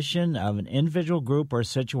recognition of an individual, group, or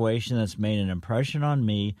situation that's made an impression on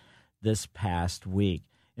me this past week.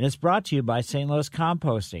 And it's brought to you by St. Louis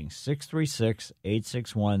Composting,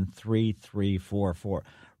 636-861-3344.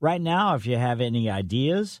 Right now, if you have any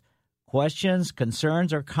ideas, questions,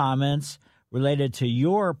 concerns, or comments related to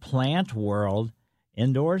your plant world,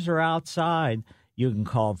 indoors or outside, you can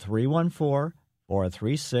call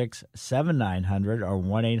 314-436-7900 or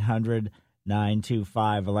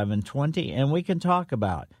 1-800-925-1120, and we can talk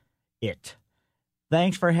about it.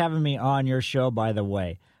 Thanks for having me on your show, by the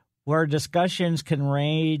way, where discussions can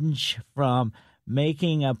range from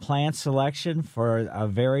making a plant selection for a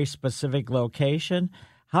very specific location,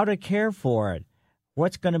 how to care for it,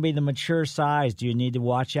 what's going to be the mature size, do you need to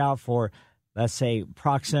watch out for, let's say,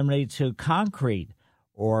 proximity to concrete,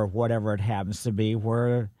 or whatever it happens to be,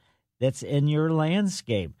 where that's in your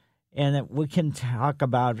landscape. And we can talk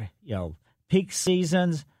about, peak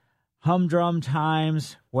seasons, humdrum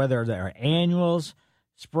times, whether they're annuals,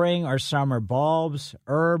 spring or summer bulbs,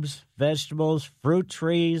 herbs, vegetables, fruit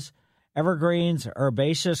trees, evergreens,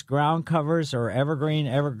 herbaceous ground covers or evergreen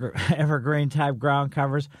type ground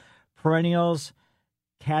covers, perennials,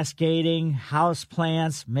 cascading, house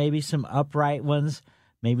plants, maybe some upright ones,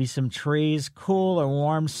 maybe some trees, cool or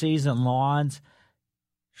warm season lawns,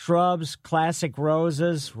 shrubs, classic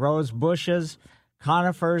roses, rose bushes,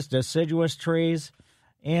 conifers, deciduous trees,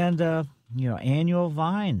 and, annual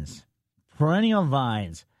vines, perennial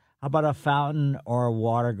vines. How about a fountain or a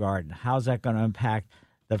water garden? How's that going to impact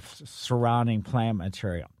the surrounding plant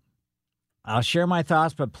material? I'll share my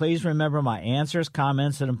thoughts, but please remember my answers,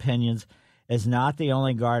 comments, and opinions is not the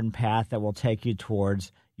only garden path that will take you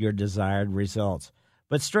towards your desired results,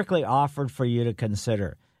 but strictly offered for you to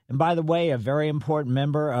consider. And by the way, a very important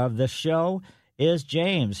member of the show is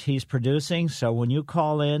James. He's producing, so when you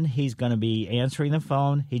call in, he's going to be answering the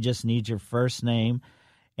phone. He just needs your first name.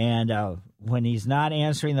 And when he's not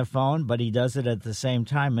answering the phone, but he does it at the same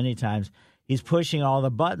time many times, he's pushing all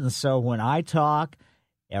the buttons. So when I talk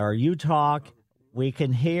or you talk, we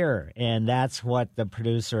can hear, and that's what the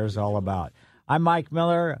producer is all about. I'm Mike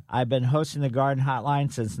Miller. I've been hosting the Garden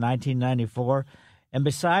Hotline since 1994. And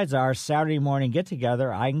besides our Saturday morning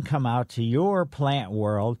get-together, I can come out to your plant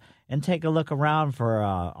world and take a look around for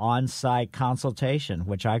an on-site consultation,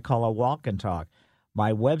 which I call a walk and talk.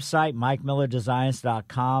 My website,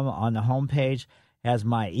 MikeMillerDesigns.com, on the homepage has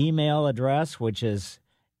my email address, which is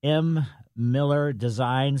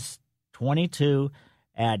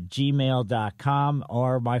mmillerdesigns22@gmail.com,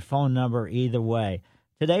 or my phone number either way.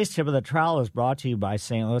 Today's Tip of the Trowel is brought to you by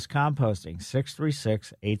St. Louis Composting,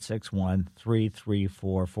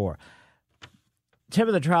 636-861-3344. Tip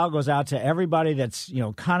of the Trowel goes out to everybody that's,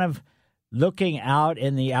 kind of looking out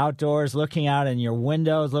in the outdoors, looking out in your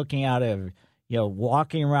windows, looking out of,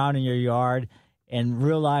 walking around in your yard and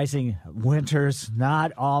realizing winter's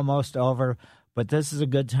not almost over, but this is a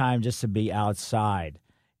good time just to be outside.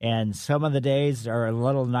 And some of the days are a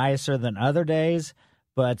little nicer than other days,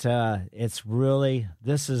 but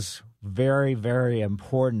this is very, very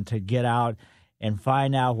important to get out and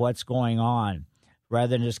find out what's going on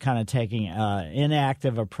rather than just kind of taking an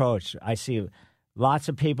inactive approach. I see lots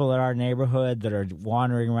of people in our neighborhood that are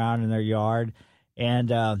wandering around in their yard, and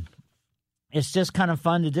it's just kind of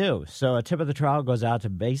fun to do. So a tip of the trowel goes out to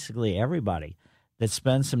basically everybody that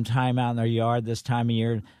spends some time out in their yard this time of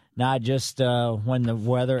year, not just when the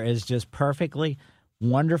weather is just perfectly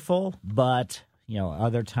wonderful, but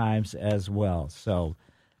other times as well. So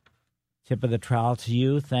tip of the trowel to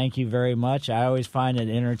you. Thank you very much. I always find it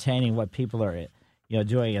entertaining what people are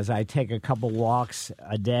doing as I take a couple walks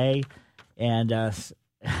a day, and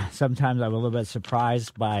sometimes I'm a little bit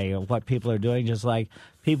surprised by what people are doing, just like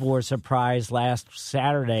people were surprised last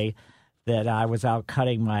Saturday that I was out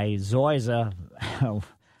cutting my zoysia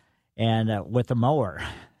and with the mower.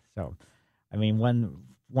 So,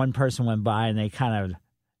 one person went by and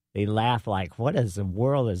they laughed like, what in the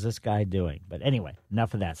world is this guy doing? But anyway,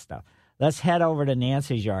 enough of that stuff. Let's head over to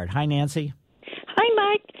Nancy's yard. Hi, Nancy. Hi,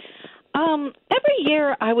 Mike. Every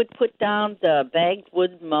year I would put down the bagged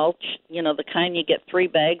wood mulch, the kind you get 3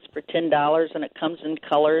 bags for $10, and it comes in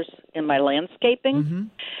colors in my landscaping. Mm-hmm.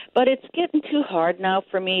 But it's getting too hard now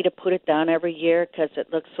for me to put it down every year because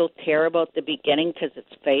it looks so terrible at the beginning because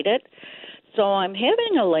it's faded. So I'm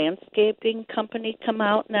having a landscaping company come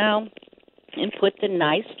out now and put the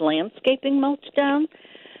nice landscaping mulch down.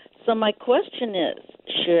 So my question is,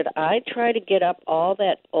 should I try to get up all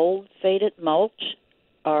that old faded mulch,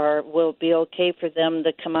 or will it be okay for them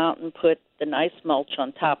to come out and put the nice mulch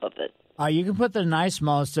on top of it? You can put the nice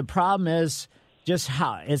mulch. The problem is just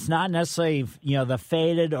how it's not necessarily the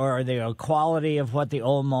faded or the quality of what the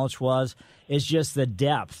old mulch was. It's just the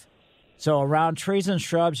depth. So around trees and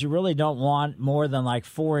shrubs, you really don't want more than like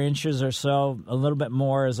 4 inches or so. A little bit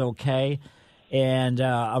more is okay. And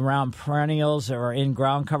around perennials or in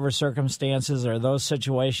ground cover circumstances or those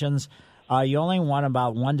situations, you only want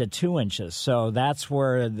about 1 to 2 inches. So that's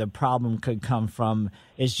where the problem could come from,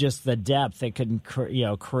 is just the depth. It can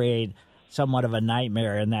create somewhat of a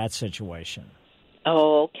nightmare in that situation.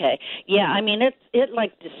 Oh, okay. Yeah, it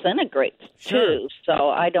like disintegrates, too.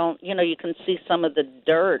 So I don't, you can see some of the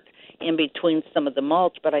dirt in between some of the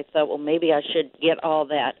mulch, but I thought, well, maybe I should get all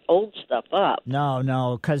that old stuff up.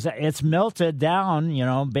 No, because it's melted down,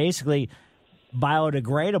 basically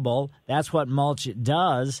biodegradable. That's what mulch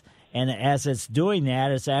does. And as it's doing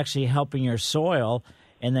that, it's actually helping your soil,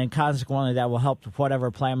 and then consequently that will help whatever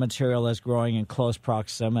plant material is growing in close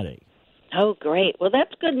proximity. Oh, great. Well,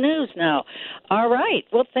 that's good news now. All right.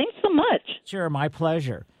 Well, thanks so much. Sure, my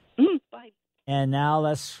pleasure. Bye. And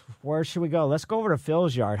now where should we go? Let's go over to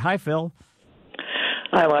Phil's yard. Hi, Phil.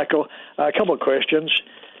 Hi, Michael. A couple of questions.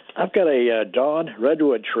 I've got a Dawn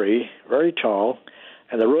redwood tree, very tall,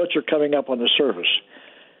 and the roots are coming up on the surface.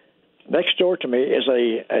 Next door to me is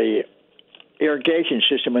a irrigation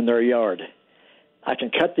system in their yard. I can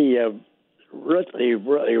cut the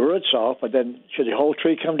roots off, but then should the whole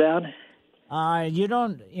tree come down? You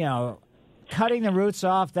don't, cutting the roots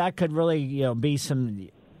off, that could really, be some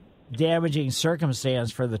damaging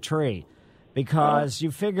circumstance for the tree, because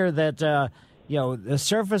you figure that, the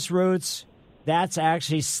surface roots, that's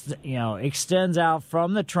actually, extends out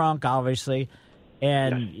from the trunk, obviously,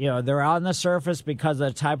 and, they're on the surface because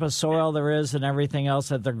of the type of soil there is and everything else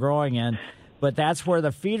that they're growing in, but that's where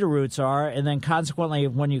the feeder roots are, and then consequently,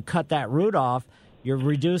 when you cut that root off, you're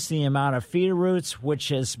reducing the amount of feeder roots, which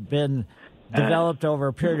has been developed over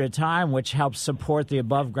a period of time, which helps support the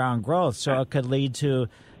above-ground growth, so it could lead to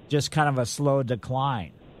just kind of a slow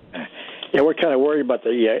decline. Yeah, we're kind of worried about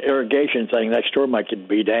the irrigation thing next door might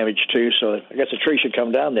be damaged too, so I guess the tree should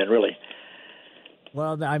come down then, really.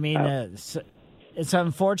 Well, It's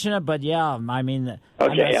unfortunate, but yeah, I mean,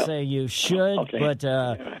 I'm not saying you should, but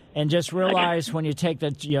and just realize when you take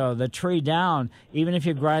the tree down, even if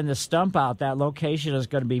you grind the stump out, that location is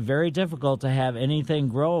going to be very difficult to have anything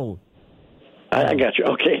grow. I got you.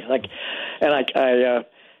 Okay, I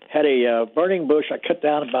had a burning bush I cut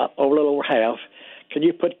down about a little over half. Can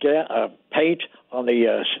you put paint on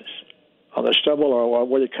the stubble or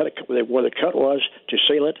where the cut was to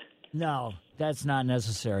seal it? No, that's not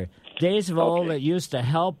necessary. Days of old, it used to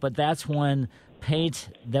help, but that's when paint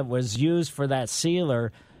that was used for that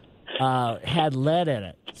sealer had lead in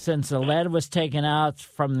it. Since the lead was taken out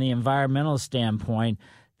from the environmental standpoint,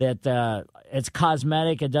 that it's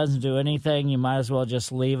cosmetic, it doesn't do anything, you might as well just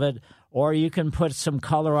leave it. Or you can put some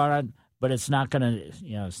color on it, but it's not going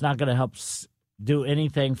to help do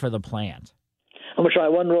anything for the plant. I'm going to try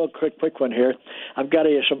one real quick one here. I've got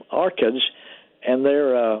some orchids, and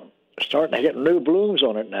they're starting to get new blooms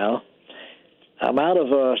on it now. I'm out of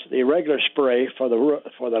the regular spray for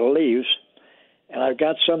the leaves, and I've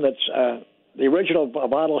got some that's the original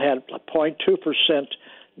bottle had 0.2%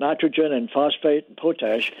 nitrogen and phosphate and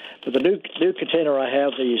potash, but the new container I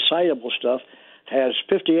have, the soluble stuff, has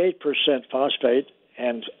 58% phosphate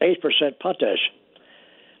and 8% potash.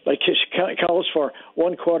 But it calls for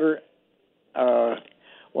one quarter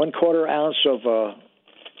ounce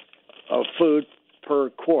of food per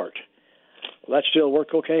quart. Will that still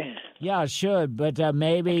work okay? Yeah, it should, but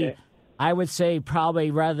maybe I would say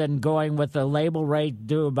probably rather than going with the label rate,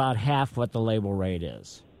 do about half what the label rate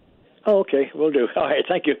is. Oh, okay, we'll do. All right,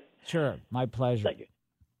 thank you. Sure, my pleasure. Thank you.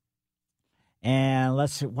 And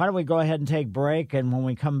why don't we go ahead and take a break, and when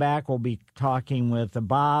we come back, we'll be talking with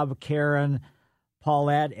Bob, Karen,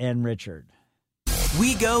 Paulette, and Richard.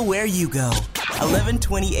 We go where you go.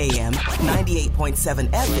 1120 AM, 98.7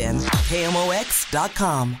 FM,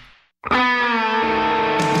 KMOX.com.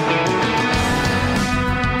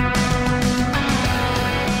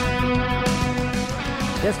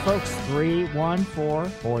 Yes, folks,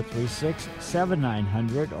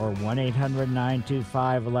 314-436-7900 or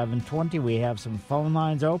 1-800-925-1120. We have some phone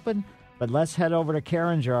lines open, but let's head over to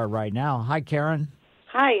Karen's yard right now. Hi, Karen.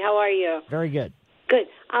 Hi, how are you? Very good. Good.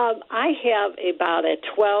 I have about a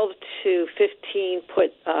 12 to 15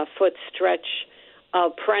 foot stretch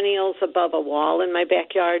of perennials above a wall in my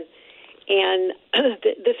backyard, and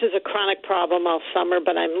this is a chronic problem all summer,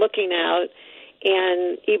 but I'm looking out,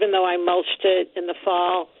 and even though I mulched it in the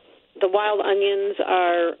fall, the wild onions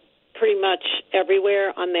are pretty much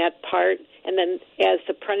everywhere on that part, and then as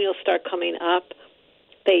the perennials start coming up,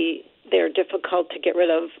 they're difficult to get rid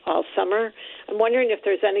of all summer. I'm wondering if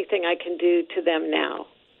there's anything I can do to them now.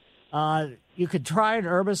 You could try an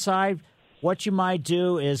herbicide. What you might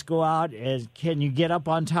do is go out and can you get up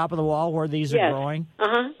on top of the wall where these are growing?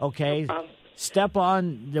 Okay. No, step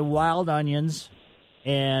on the wild onions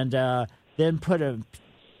and then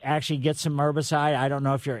actually get some herbicide. I don't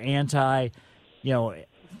know if you're anti, the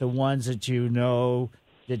ones that you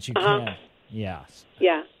can. Yes.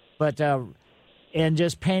 Yeah. But and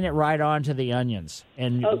just paint it right onto the onions.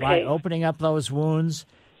 And by opening up those wounds,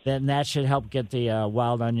 then that should help get the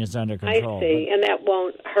wild onions under control. I see, and that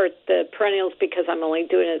won't hurt the perennials because I'm only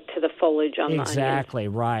doing it to the foliage on the onions. Exactly,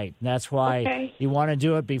 right. That's why you want to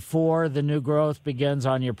do it before the new growth begins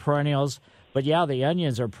on your perennials. But, yeah, the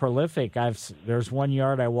onions are prolific. There's one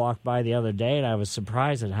yard I walked by the other day, and I was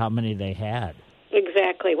surprised at how many they had.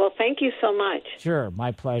 Exactly. Well, thank you so much. Sure,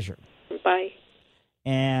 my pleasure. Bye.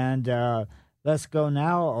 And let's go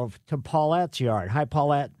now to Paulette's yard. Hi,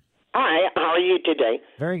 Paulette. Hi, how are you today?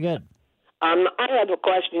 Very good. I have a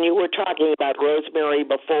question. You were talking about rosemary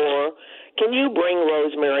before. Can you bring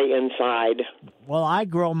rosemary inside? Well, I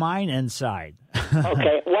grow mine inside.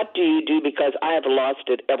 Okay, what do you do? Because I have lost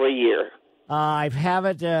it every year. I have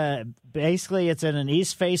it, basically it's in an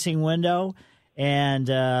east-facing window, and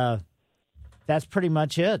that's pretty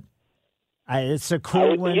much it. It's a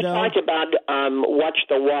cool window. You talked about watch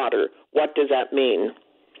the water. What does that mean?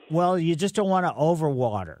 Well, you just don't want to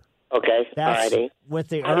overwater. Okay, that's, alrighty. With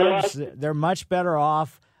the herbs, they're much better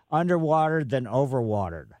off underwatered than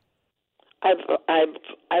overwatered. I've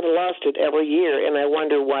lost it every year, and I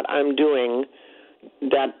wonder what I'm doing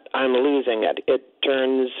that I'm losing it. It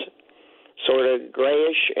turns sort of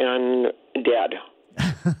grayish and dead.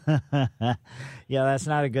 Yeah, that's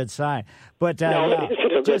not a good sign. But no, it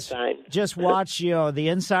isn't a good sign. Just watch, the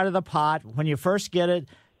inside of the pot when you first get it.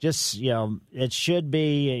 Just it should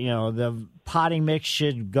be, the potting mix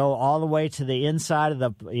should go all the way to the inside of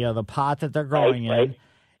the pot that they're growing in,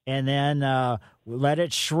 and then let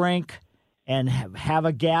it shrink and have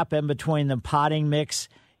a gap in between the potting mix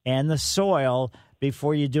and the soil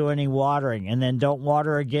before you do any watering, and then don't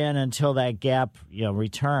water again until that gap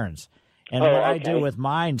returns. And what I do with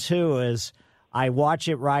mine too is I watch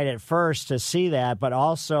it right at first to see that, but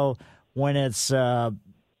also when it's the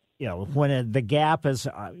gap has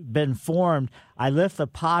been formed, I lift the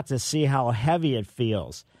pot to see how heavy it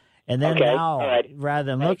feels. And then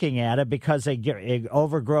rather than looking at it, because it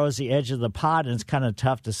overgrows the edge of the pot and it's kind of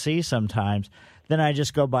tough to see sometimes, then I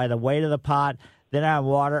just go by the weight of the pot. Then I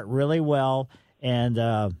water it really well, and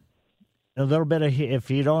a little bit of,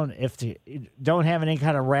 if you don't have any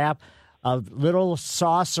kind of wrap, a little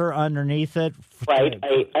saucer underneath it. Right,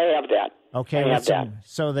 I have that. Okay,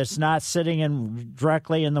 so that's not sitting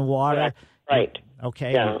directly in the water. Right.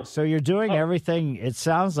 Okay, yeah. So you're doing everything. It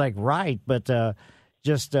sounds like right, but and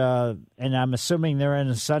I'm assuming they're in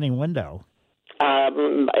a sunny window. As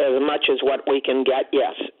much as what we can get,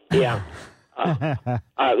 yes. Yeah.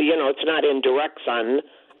 It's not in direct sun.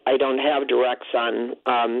 I don't have direct sun,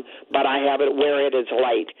 but I have it where it is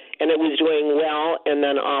light. And it was doing well, and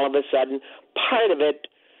then all of a sudden, part of the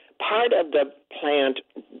plant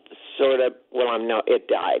it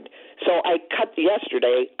died. So I cut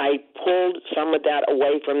yesterday, I pulled some of that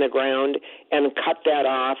away from the ground and cut that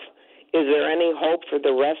off. Is there any hope for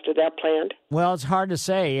the rest of that plant? Well, it's hard to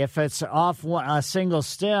say. If it's off a single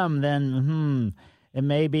stem, then it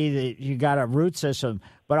may be that you got a root system.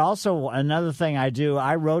 But also another thing I do,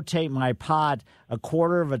 I rotate my pot a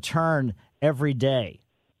quarter of a turn every day.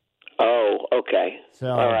 Oh, okay. So,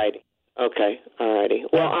 all right. Okay, all righty.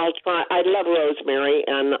 Well, I'll try. I love rosemary,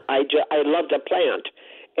 and I love the plant.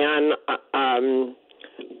 And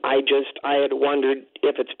I had wondered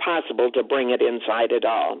if it's possible to bring it inside at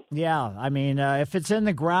all. Yeah, I mean, if it's in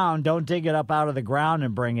the ground, don't dig it up out of the ground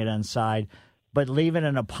and bring it inside, but leave it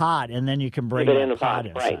in a pot, and then you can bring it in a pot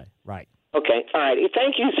inside. Right. Okay, all righty.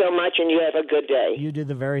 Thank you so much, and you have a good day. You do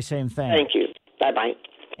the very same thing. Thank you. Bye-bye.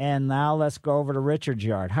 And now let's go over to Richard's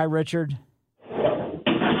yard. Hi, Richard.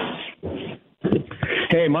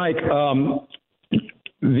 Hey, Mike. I've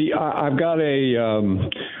got a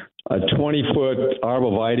 20-foot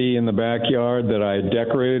arborvitae in the backyard that I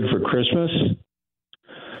decorated for Christmas.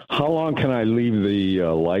 How long can I leave the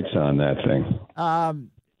lights on that thing?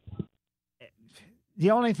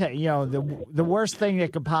 The only thing, the worst thing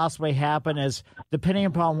that could possibly happen is, depending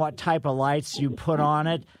upon what type of lights you put on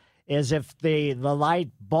it, is if the light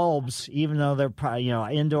bulbs, even though they're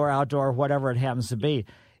indoor, outdoor, whatever it happens to be,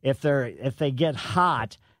 if they get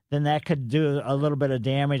hot, then that could do a little bit of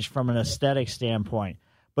damage from an aesthetic standpoint.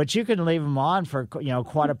 But you can leave them on for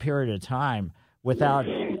quite a period of time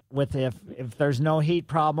if there's no heat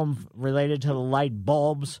problem related to the light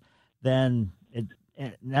bulbs, then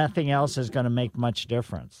nothing else is going to make much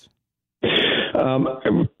difference.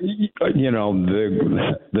 The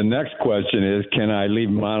next question is, can I leave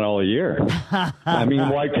them on all year? I mean,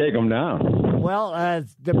 why take them down? Well,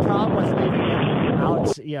 the problem with leaving them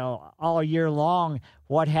out, all year long,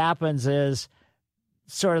 what happens is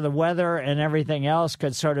sort of the weather and everything else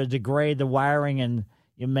could sort of degrade the wiring, and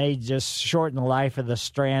you may just shorten the life of the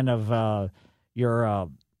strand of your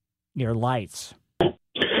lights.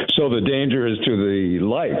 So the danger is to the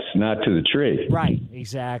lights, not to the tree. Right,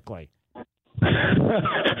 exactly.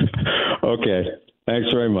 Okay,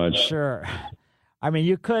 thanks very much. Sure. I mean,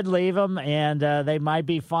 you could leave them, and they might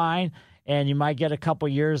be fine, and you might get a couple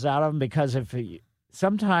years out of them, because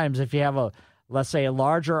sometimes if you have let's say a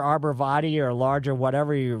larger arborvitae or a larger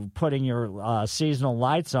whatever you're putting your seasonal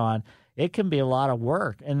lights on, it can be a lot of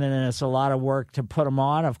work. And then it's a lot of work to put them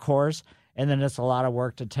on, of course, and then it's a lot of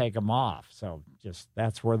work to take them off. So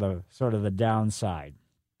that's where the sort of the downside.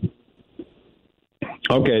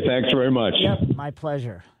 Okay, thanks very much. Yep, my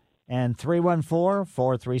pleasure. And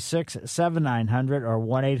 314-436-7900 or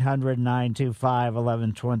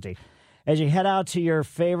 1-800-925-1120. As you head out to your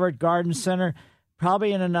favorite garden center,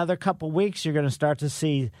 probably in another couple weeks, you're going to start to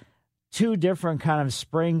see two different kind of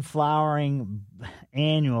spring flowering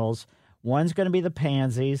annuals. One's going to be the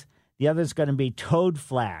pansies. The other's going to be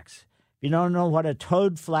toadflax. If you don't know what a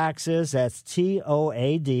toadflax is, that's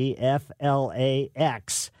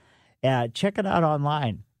TOADFLAX. Check it out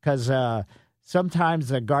online, because sometimes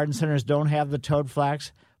the garden centers don't have the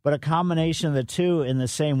toadflax, but a combination of the two in the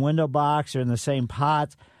same window box or in the same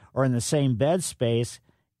pot or in the same bed space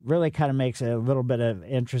really kind of makes a little bit of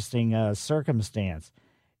interesting circumstance.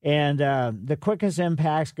 And the quickest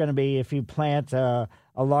impact is going to be if you plant a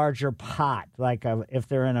larger pot, like if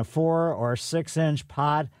they're in a 4 or 6 inch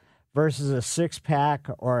pot versus a 6-pack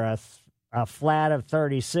or a flat of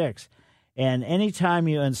 36. And anytime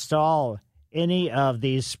you install any of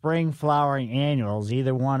these spring flowering annuals,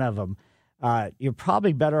 either one of them, you're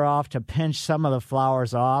probably better off to pinch some of the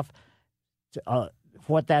flowers off.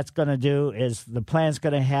 What that's going to do is the plant's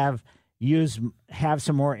going to have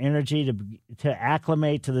some more energy to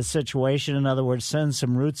acclimate to the situation. In other words, send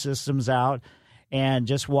some root systems out, and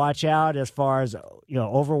just watch out as far as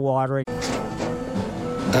overwatering.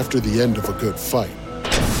 After the end of a good fight,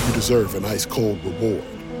 you deserve an ice-cold reward.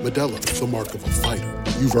 Modelo is the mark of a fighter.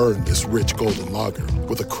 You've earned this rich golden lager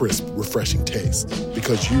with a crisp, refreshing taste.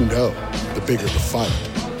 Because you know, the bigger the fight,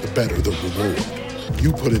 the better the reward.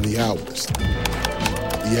 You put in the hours,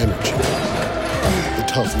 the energy, the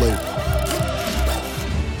tough labor.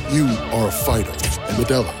 You are a fighter, and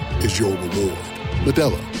Modelo is your reward.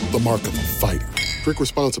 Modelo, the mark of a fighter. Drink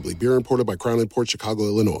responsibly. Beer imported by Crown Imports, Chicago,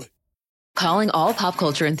 Illinois. Calling all pop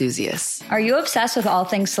culture enthusiasts. Are you obsessed with all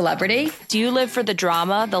things celebrity? Do you live for the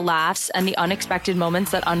drama, the laughs, and the unexpected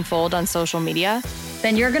moments that unfold on social media?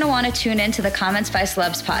 Then you're going to want to tune in to the Comments by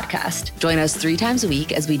Celebs podcast. Join us 3 times a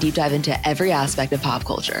week as we deep dive into every aspect of pop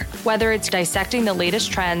culture. Whether it's dissecting the latest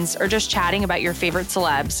trends or just chatting about your favorite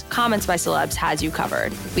celebs, Comments by Celebs has you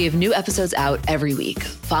covered. We have new episodes out every week.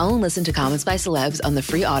 Follow and listen to Comments by Celebs on the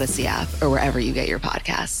free Odyssey app or wherever you get your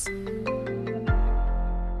podcasts.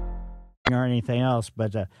 Or anything else,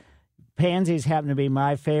 but pansies happen to be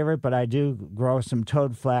my favorite, but I do grow some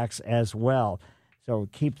toad flax as well. So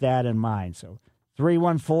keep that in mind. So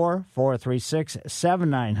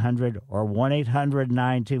 314-436-7900 or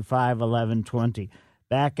 1-800-925-1120.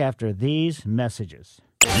 Back after these messages.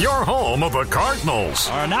 Your home of the Cardinals.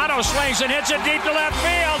 Arenado swings and hits it deep to left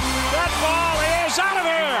field. That ball is out of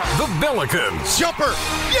here. The Billikens. Jumper.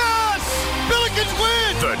 Yes! Billikens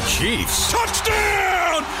win! The Chiefs.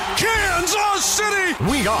 Touchdown! Kansas City!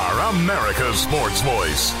 We are America's sports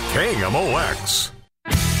voice. KMOX.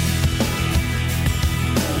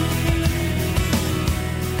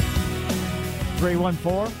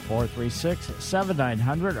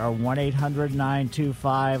 (314-436-7900) or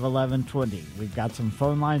 1-800-925-1120. We've got some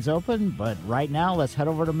phone lines open, but right now let's head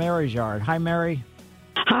over to Mary's yard. Hi, Mary.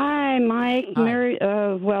 Hi, Mike. Hi. Mary.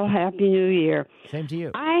 Happy New Year. Same to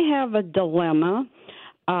you. I have a dilemma.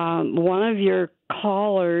 One of your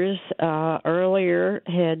callers earlier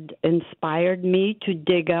had inspired me to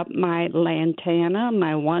dig up my lantana,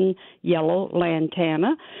 my one yellow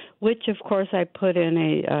lantana, which, of course, I put in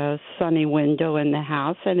a sunny window in the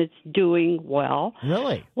house, and it's doing well.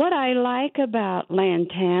 Really? What I like about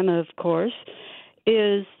lantana, of course,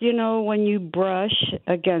 is, when you brush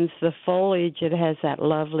against the foliage, it has that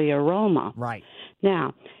lovely aroma. Right.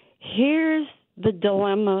 Now, here's the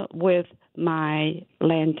dilemma with my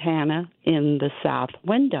lantana in the south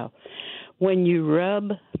window. When you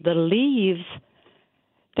rub the leaves,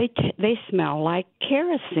 they smell like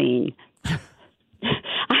kerosene.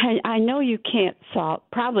 I know you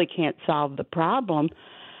probably can't solve the problem,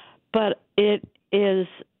 but it is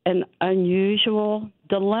an unusual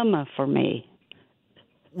dilemma for me.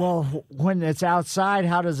 Well, when it's outside,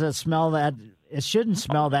 how does it smell that? It shouldn't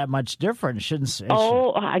smell that much different.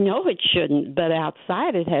 I know it shouldn't, but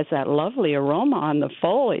outside it has that lovely aroma on the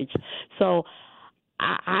foliage. So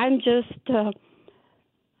I'm just,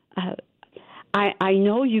 I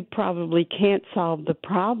know you probably can't solve the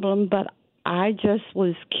problem, but I just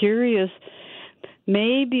was curious.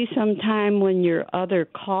 Maybe sometime when your other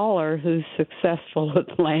caller who's successful with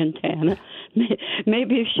lantana,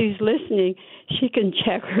 maybe if she's listening, she can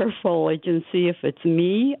check her foliage and see if it's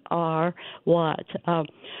me or what.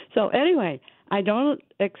 So anyway, I don't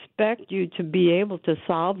expect you to be able to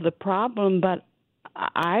solve the problem, but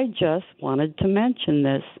I just wanted to mention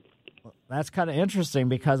this. That's kind of interesting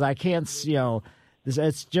because I can't,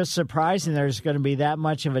 it's just surprising there's going to be that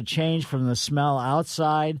much of a change from the smell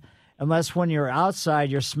outside. Unless when you're outside,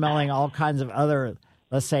 you're smelling all kinds of other,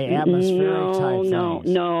 let's say, atmospheric type things.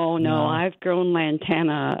 No. I've grown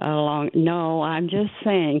lantana along. No, I'm just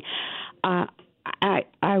saying. I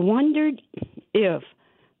wondered if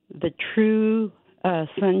the true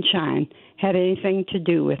sunshine had anything to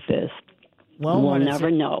do with this. Well, we'll never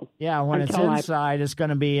know. Yeah, when it's inside, it's going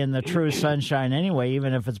to be in the true sunshine anyway,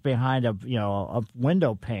 even if it's behind a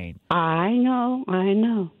window pane. I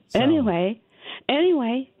know. So. Anyway.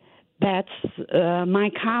 That's my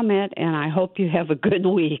comment, and I hope you have a good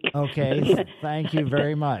week. Okay. Thank you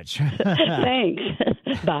very much. Thanks.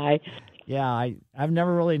 Bye. Yeah, I've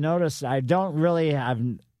never really noticed. I don't really have.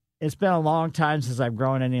 It's been a long time since I've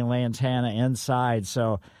grown any lantana inside,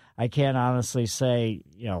 so I can't honestly say,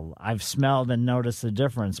 I've smelled and noticed the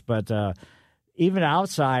difference. But even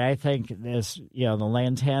outside, I think the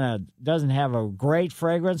lantana doesn't have a great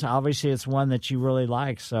fragrance. Obviously, it's one that you really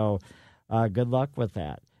like, so good luck with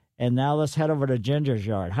that. And now let's head over to Ginger's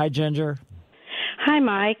yard. Hi, Ginger. Hi,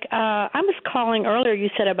 Mike. I was calling earlier. You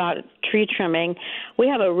said about tree trimming. We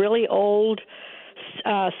have a really old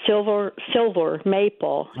silver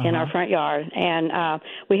maple in our front yard, and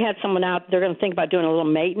we had someone out. They're going to think about doing a little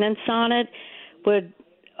maintenance on it. Would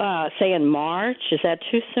say in March? Is that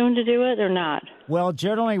too soon to do it or not? Well,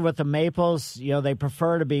 generally with the maples, they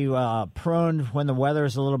prefer to be pruned when the weather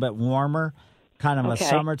is a little bit warmer, kind of a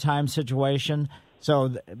summertime situation.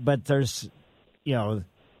 So, but there's,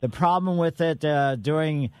 the problem with it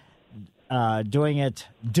doing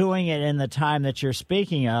it in the time that you're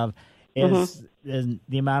speaking of is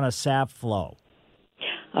the amount of sap flow.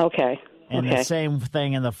 Okay. And the same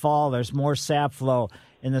thing in the fall. There's more sap flow.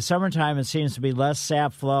 In the summertime, it seems to be less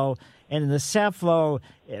sap flow. And the sap flow,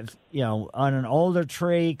 on an older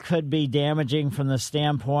tree could be damaging from the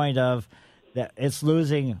standpoint of that it's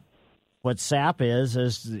losing what sap is,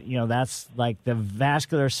 that's like the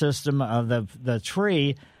vascular system of the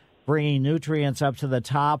tree bringing nutrients up to the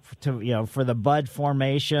top for the bud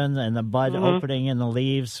formation and the bud opening in the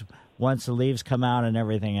leaves once the leaves come out and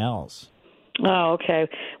everything else. Oh, okay.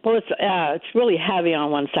 Well, it's really heavy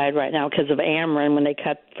on one side right now because of Ameren when they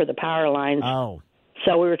cut for the power lines. Oh.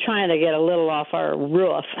 So we were trying to get a little off our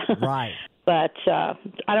roof. Right. But I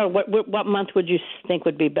don't know, what month would you think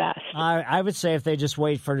would be best? I would say if they just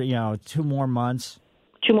wait for 2 more months.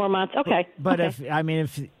 2 more months, okay. But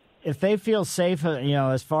okay. if they feel safe,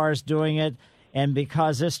 as far as doing it, and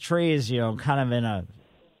because this tree is kind of in a,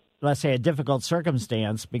 let's say, a difficult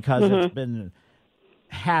circumstance because it's been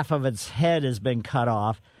half of its head has been cut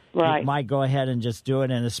off. Right. You might go ahead and just do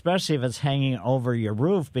it, and especially if it's hanging over your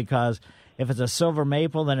roof, because if it's a silver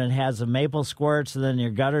maple, then it has the maple squirts, and then your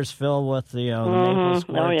gutters fill with the maple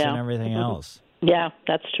squirts and everything else. Yeah,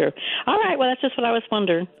 that's true. All right, well, that's just what I was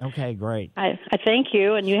wondering. Okay, great. I thank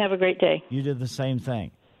you, and you have a great day. You did the same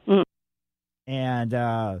thing. And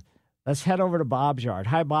let's head over to Bob's yard.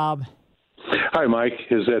 Hi, Bob. Hi, Mike.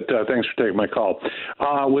 Thanks for taking my call.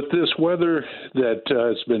 With this weather that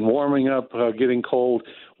it's been warming up, getting cold,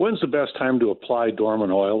 when's the best time to apply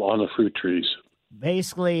dormant oil on the fruit trees?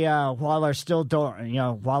 Basically, while they're still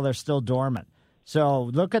dormant. So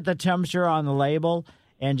look at the temperature on the label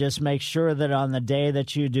and just make sure that on the day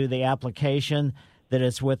that you do the application that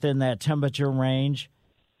it's within that temperature range.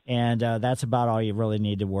 And that's about all you really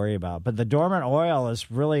need to worry about. But the dormant oil is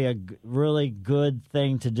really a really good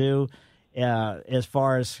thing to do as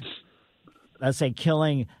far as, let's say,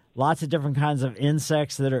 killing lots of different kinds of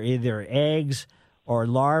insects that are either eggs or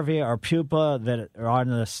larvae or pupa that are on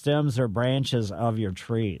the stems or branches of your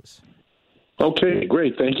trees. Okay,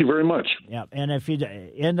 great. Thank you very much. Yeah, and if you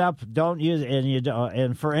end up don't use it,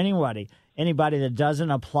 and for anybody that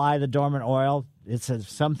doesn't apply the dormant oil, it's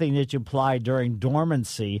something that you apply during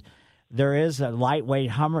dormancy. There is a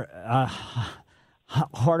lightweight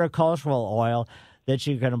horticultural oil that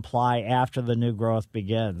you can apply after the new growth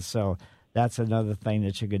begins. So that's another thing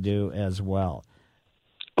that you could do as well.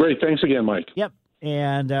 Great. Thanks again, Mike. Yep.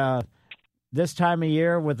 And this time of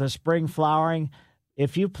year with the spring flowering,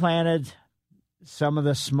 if you planted some of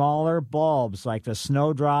the smaller bulbs like the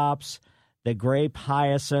snowdrops, the grape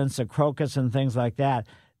hyacinths, the crocus, and things like that,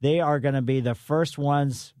 they are going to be the first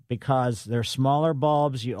ones because they're smaller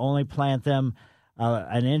bulbs. You only plant them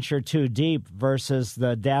an inch or two deep versus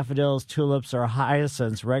the daffodils, tulips, or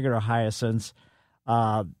hyacinths, regular hyacinths,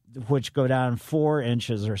 which go down 4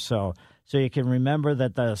 inches or so. So you can remember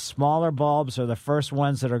that the smaller bulbs are the first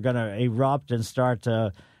ones that are going to erupt and start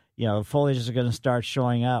to, foliage is going to start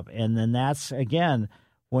showing up. And then that's, again,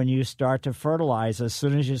 when you start to fertilize, as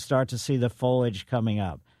soon as you start to see the foliage coming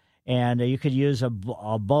up. And you could use a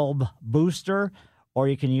bulb booster, or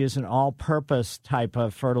you can use an all-purpose type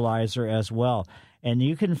of fertilizer as well. And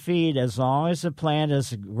you can feed as long as the plant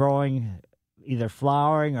is growing, either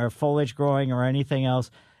flowering or foliage growing or anything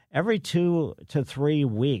else, every 2 to 3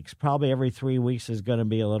 weeks. Probably every 3 weeks is going to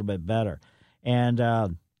be a little bit better. And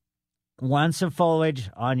once the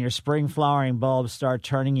foliage on your spring flowering bulbs start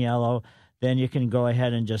turning yellow, then you can go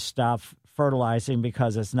ahead and just stop fertilizing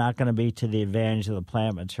because it's not going to be to the advantage of the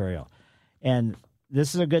plant material. And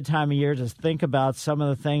this is a good time of year to think about some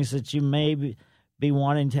of the things that you may be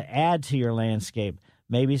wanting to add to your landscape.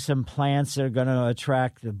 Maybe some plants that are going to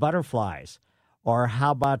attract the butterflies. Or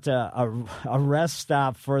how about a rest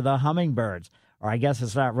stop for the hummingbirds? Or I guess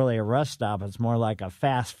it's not really a rest stop. It's more like a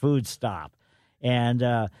fast food stop. And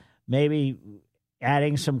maybe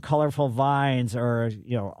adding some colorful vines or,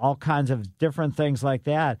 all kinds of different things like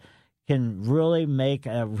that can really make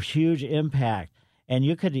a huge impact. And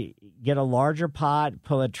you could get a larger pot,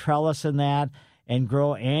 put a trellis in that, and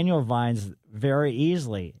grow annual vines very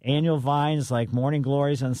easily. Annual vines like morning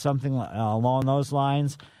glories and something along those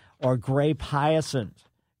lines, or hyacinth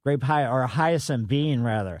bean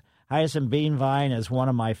rather. Hyacinth bean vine is one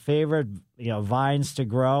of my favorite vines to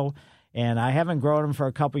grow, and I haven't grown them for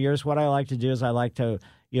a couple years. What I like to do is I like to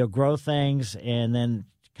grow things and then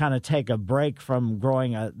kind of take a break from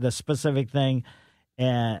growing the specific thing,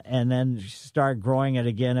 and then start growing it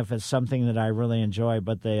again if it's something that I really enjoy.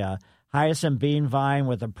 But the hyacinth bean vine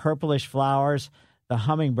with the purplish flowers, the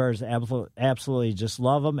hummingbirds absolutely just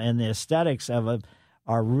love them, and the aesthetics of it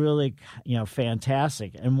are really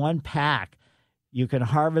fantastic. In one pack, you can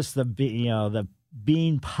harvest the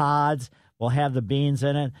bean pods. Will have the beans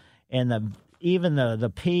in it, and even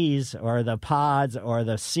the peas or the pods or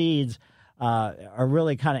the seeds are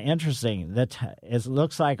really kind of interesting. It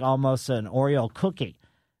looks like almost an Oreo cookie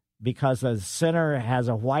because the center has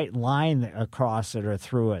a white line across it or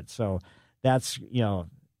through it. So that's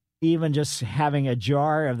even just having a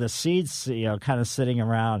jar of the seeds kind of sitting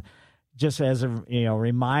around, just as a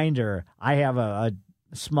reminder. I have a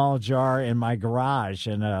small jar in my garage,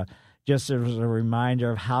 and just as a reminder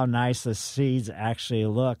of how nice the seeds actually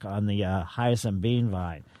look on the hyacinth bean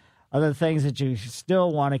vine. Other things that you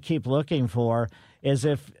still want to keep looking for is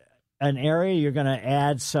if an area you're going to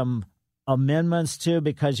add some amendments to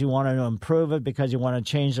because you want to improve it, because you want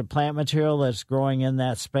to change the plant material that's growing in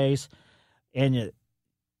that space, and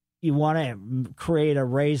you want to create a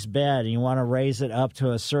raised bed and you want to raise it up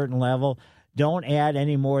to a certain level, don't add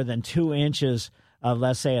any more than 2 inches of,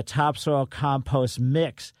 let's say, a topsoil compost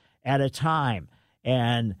mix at a time.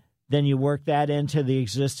 And then you work that into the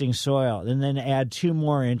existing soil, and then add 2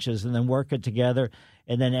 more inches, and then work it together,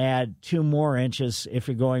 and then add 2 more inches if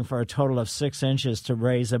you're going for a total of 6 inches to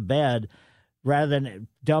raise a bed, rather than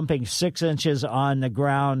dumping 6 inches on the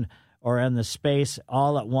ground or in the space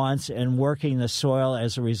all at once and working the soil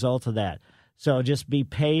as a result of that. So just be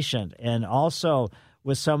patient. And also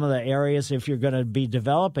with some of the areas, if you're going to be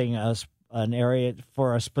developing an area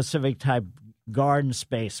for a specific type garden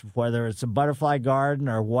space, whether it's a butterfly garden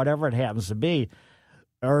or whatever it happens to be,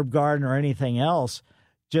 herb garden or anything else,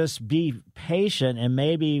 just be patient and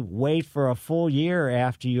maybe wait for a full year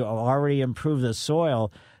after you already improve the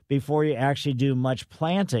soil before you actually do much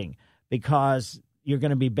planting, because you're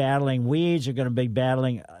going to be battling weeds, you're going to be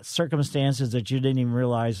battling circumstances that you didn't even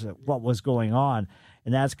realize what was going on.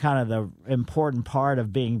 And that's kind of the important part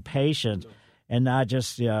of being patient and not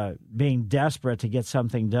just being desperate to get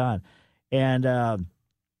something done. And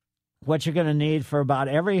what you're going to need for about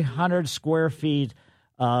every 100 square feet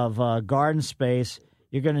of garden space,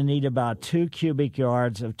 you're going to need about 2 cubic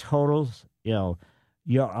yards of total,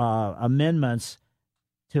 amendments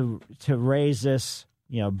to raise this,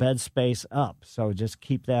 bed space up. So just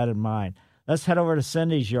keep that in mind. Let's head over to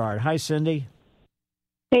Cindy's yard. Hi, Cindy.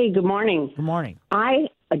 Hey, good morning. Good morning.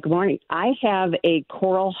 Good morning. I have a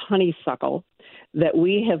coral honeysuckle that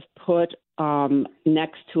we have put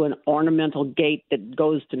next to an ornamental gate that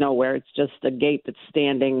goes to nowhere. It's just a gate that's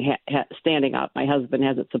standing up. My husband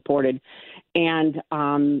has it supported, and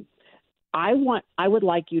I would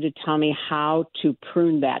like you to tell me how to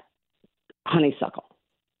prune that honeysuckle.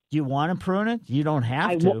 Do you want to prune it? You don't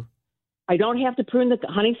have to. I don't have to prune the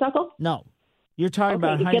honeysuckle? No. You're talking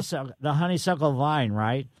about the honeysuckle vine,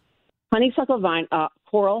 right? Honeysuckle vine,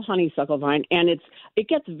 coral honeysuckle vine, and it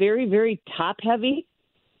gets very, very top heavy.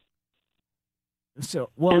 So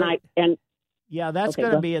that's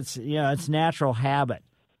going to be its natural habit.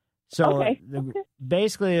 So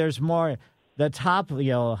basically, there's more. The top,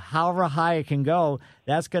 however high it can go,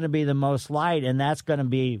 that's going to be the most light, and that's going to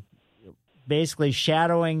be basically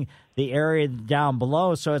shadowing the area down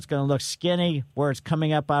below, so it's going to look skinny where it's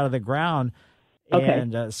coming up out of the ground. Okay.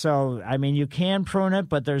 And so, I mean, you can prune it,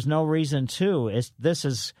 but there's no reason to.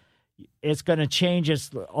 It's going to change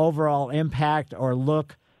its overall impact or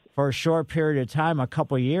look for a short period of time, a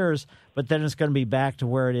couple of years, but then it's going to be back to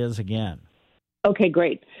where it is again. Okay,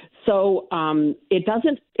 great. So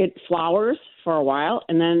it flowers for a while,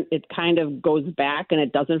 and then it kind of goes back and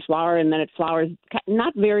it doesn't flower, and then it flowers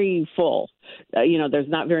not very full. There's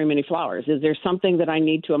not very many flowers. Is there something that I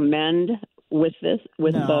need to amend with this,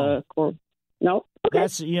 the core? No? Okay.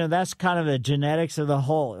 That's kind of the genetics of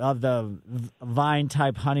the vine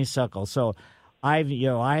type honeysuckle. So I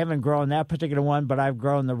haven't grown that particular one, but I've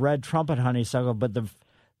grown the red trumpet honeysuckle, but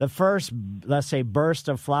the first, let's say, burst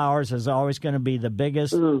of flowers is always going to be the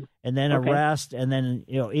biggest, and then a rest, and then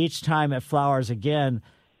each time it flowers again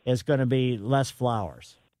is going to be less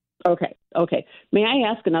flowers. Okay. May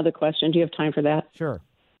I ask another question? Do you have time for that? Sure.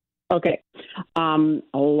 Okay. A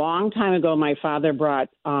long time ago, my father brought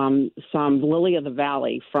some lily of the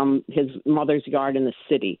valley from his mother's yard in the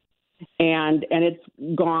city, and it's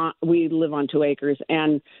gone. We live on 2 acres,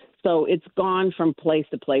 and So it's gone from place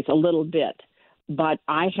to place a little bit, but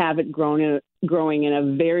I have it growing in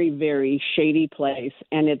a very, very shady place,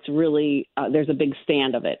 and it's really there's a big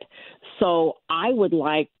stand of it. So I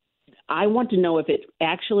want to know if it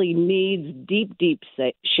actually needs deep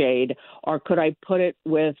shade, or could I put it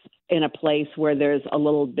in a place where there's a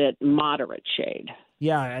little bit moderate shade?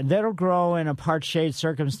 Yeah, and that'll grow in a part shade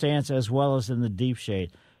circumstance as well as in the deep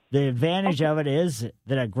shade. The advantage of it is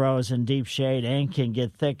that it grows in deep shade and can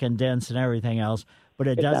get thick and dense and everything else, but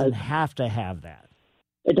it doesn't have to have that.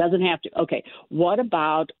 It doesn't have to. Okay. What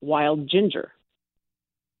about wild ginger?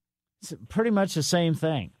 It's pretty much the same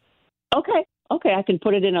thing. Okay. I can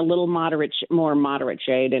put it in a little more moderate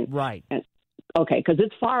shade. Right. Okay, because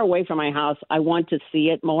it's far away from my house. I want to see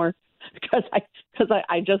it more because I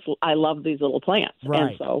love these little plants. Right.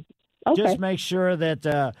 And so, okay. Just make sure that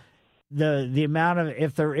the amount of,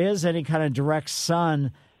 if there is any kind of direct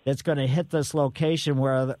sun that's going to hit this location,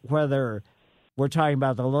 whether we're talking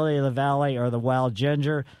about the lily of the valley or the wild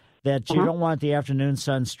ginger, that you don't want the afternoon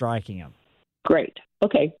sun striking them. Great.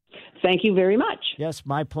 Okay. Thank you very much. Yes,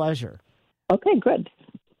 my pleasure. Okay, good.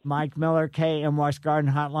 Mike Miller, KMOX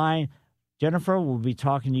Garden Hotline. Jennifer will be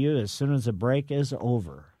talking to you as soon as the break is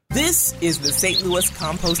over. This is the St. Louis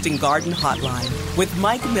Composting Garden Hotline with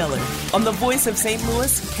Mike Miller on the voice of St.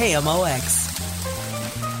 Louis, KMOX.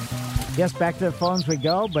 Yes, back to the phones we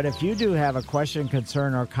go, but if you do have a question,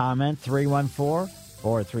 concern, or comment,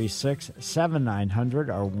 314-436-7900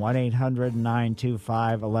 or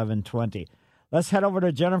 1-800-925-1120. Let's head over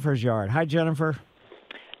to Jennifer's yard. Hi, Jennifer.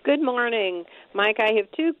 Good morning. Mike, I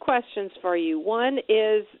have two questions for you. One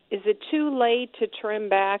is it too late to trim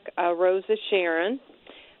back a Rose of Sharon?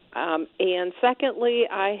 And secondly,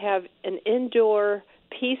 I have an indoor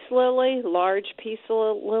peace lily, large peace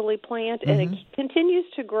lily plant, and it continues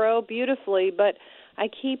to grow beautifully, but I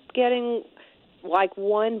keep getting like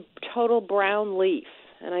one total brown leaf,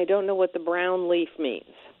 and I don't know what the brown leaf means.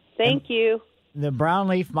 Thank you. The brown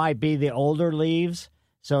leaf might be the older leaves,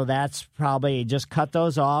 so that's probably just cut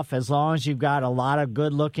those off. As long as you've got a lot of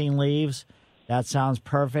good-looking leaves, that sounds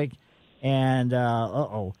perfect. And,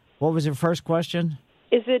 what was your first question?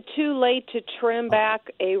 Is it too late to trim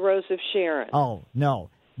back a Rose of Sharon? Oh, no,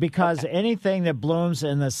 because anything that blooms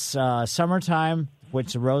in this summertime,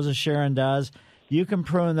 which the Rose of Sharon does, you can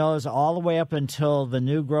prune those all the way up until the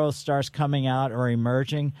new growth starts coming out or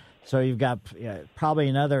emerging. So you've got probably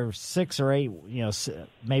another 6 or 8,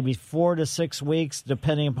 maybe 4 to 6 weeks,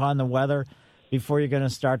 depending upon the weather, before you're going to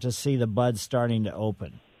start to see the buds starting to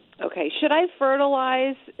open. Okay. Should I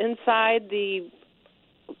fertilize inside the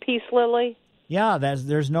peace lily? Yeah,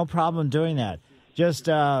 there's no problem doing that. Just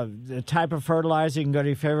the type of fertilizer, you can go to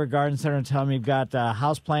your favorite garden center and tell them you've got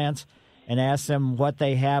house plants and ask them what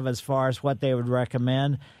they have as far as what they would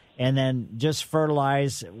recommend, and then just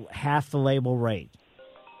fertilize half the label rate.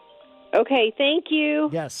 Okay, thank you.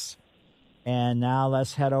 Yes. And now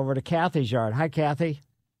let's head over to Kathy's yard. Hi, Kathy.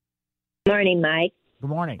 Morning, Mike. Good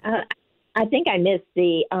morning. I think I missed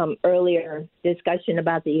the earlier discussion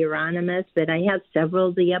about the Euonymus, but I have several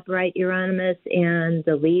of the upright Euonymus, and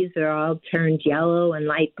the leaves are all turned yellow and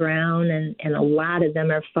light brown, and a lot of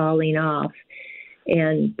them are falling off.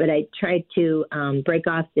 But I tried to break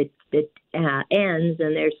off the ends,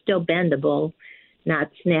 and they're still bendable, not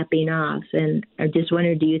snapping off. And I just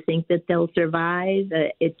wondered, do you think that they'll survive?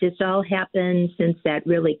 It just all happened since that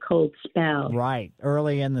really cold spell. Right,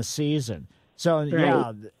 early in the season. So,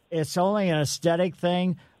 yeah, it's only an aesthetic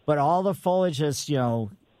thing, but all the foliage has,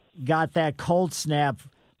 got that cold snap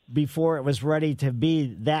before it was ready to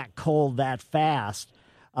be that cold that fast.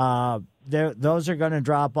 Those are going to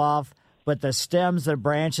drop off, but the stems, the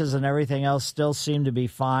branches, and everything else still seem to be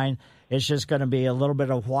fine. It's just going to be a little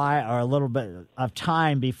bit of a little bit of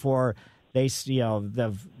time before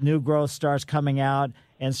the new growth starts coming out,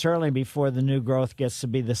 and certainly before the new growth gets to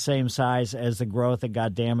be the same size as the growth that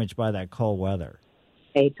got damaged by that cold weather.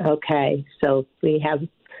 Okay, so we'll have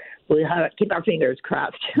to keep our fingers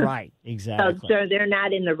crossed. Right, exactly. So they're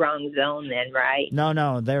not in the wrong zone then, right?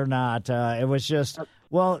 No, they're not. It was just,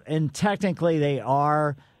 and technically they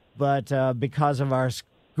are, but because of our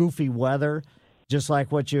goofy weather, just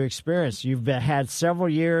like what you experienced, you've had several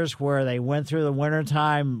years where they went through the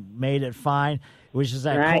wintertime, made it fine. It was just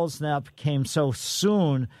that cold snap came so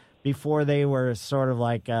soon before they were sort of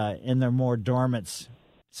like in their more dormant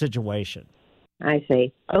situation. I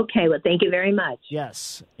see. Okay, well, thank you very much.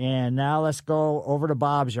 Yes, and now let's go over to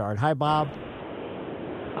Bob's yard. Hi, Bob.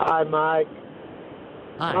 Hi, Mike.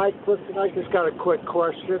 Hi. Mike, listen, I just got a quick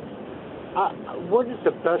question. When is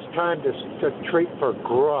the best time to treat for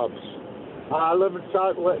grubs? I live in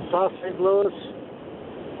South St. Louis,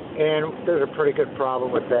 and there's a pretty good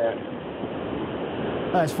problem with that.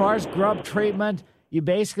 As far as grub treatment, you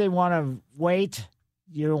basically want to wait.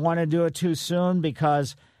 You don't want to do it too soon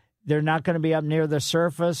because they're not going to be up near the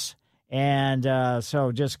surface. And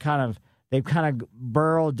so just they've kind of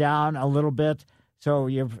burrowed down a little bit. So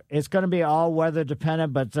it's going to be all weather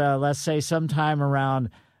dependent, but let's say sometime around,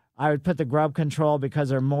 I would put the grub control because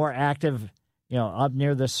they're more active, up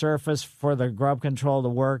near the surface for the grub control to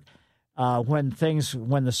work when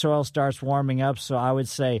the soil starts warming up. So I would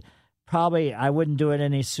say probably I wouldn't do it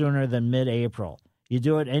any sooner than mid-April. You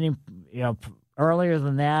do it earlier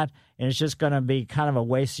than that, and it's just going to be kind of a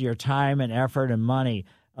waste of your time and effort and money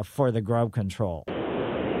for the grub control.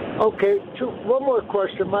 Okay, one more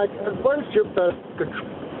question, Mike. What is your best?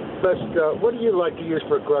 What do you like to use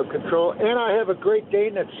for grub control? And I have a Great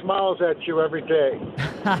Dane that smiles at you every day.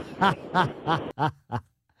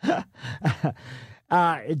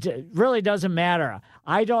 It really doesn't matter.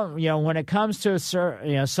 I don't, when it comes to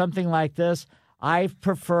something like this, I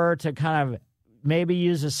prefer to kind of maybe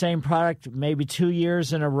use the same product maybe 2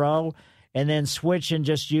 years in a row, and then switch and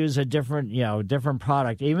just use a different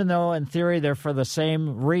product, even though in theory they're for the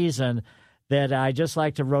same reason. That I just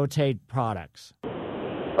like to rotate products.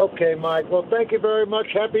 Okay, Mike. Well, thank you very much.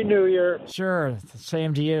 Happy New Year. Sure.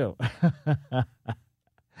 Same to you.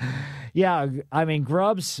 Yeah, I mean,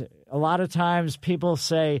 grubs, a lot of times people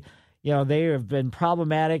say, they have been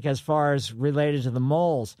problematic as far as related to the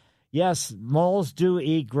moles. Yes, moles do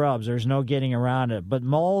eat grubs. There's no getting around it. But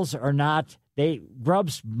moles are not,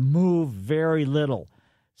 grubs move very little.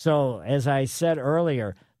 So as I said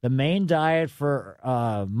earlier, the main diet for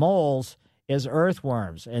moles is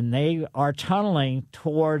earthworms, and they are tunneling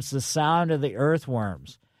towards the sound of the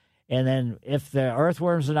earthworms. And then if the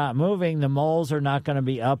earthworms are not moving, the moles are not going to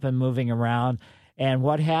be up and moving around. And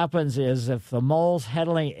what happens is if the mole's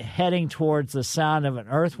heading towards the sound of an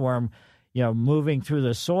earthworm, moving through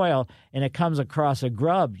the soil, and it comes across a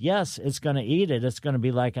grub, yes, it's going to eat it. It's going to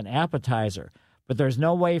be like an appetizer. But there's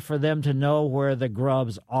no way for them to know where the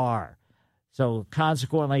grubs are. So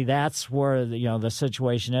consequently, that's where the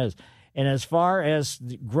situation is. And as far as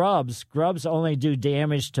grubs only do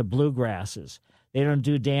damage to bluegrasses. They don't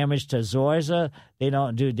do damage to zoysia. They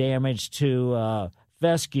don't do damage to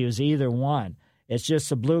fescues, either one. It's just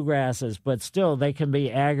the bluegrasses, but still they can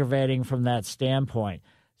be aggravating from that standpoint.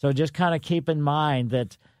 So just kind of keep in mind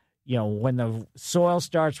that, when the soil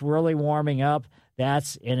starts really warming up,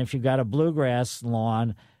 and if you've got a bluegrass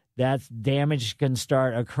lawn, that damage can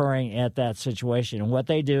start occurring at that situation. And what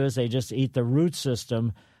they do is they just eat the root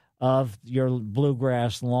system of your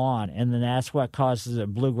bluegrass lawn, and then that's what causes a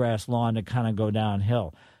bluegrass lawn to kind of go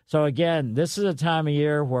downhill. So again, this is a time of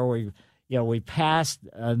year where we passed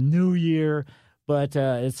a new year, but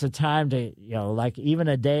it's a time to, like even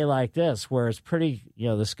a day like this where it's pretty,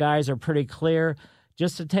 the skies are pretty clear,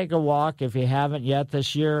 just to take a walk if you haven't yet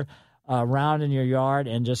this year around in your yard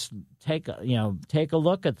and just take a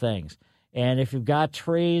look at things. And if you've got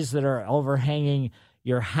trees that are overhanging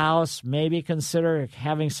your house, maybe consider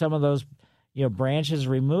having some of those, branches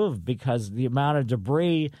removed, because the amount of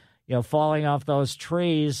debris, falling off those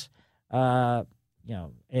trees,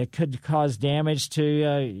 it could cause damage to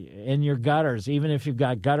in your gutters. Even if you've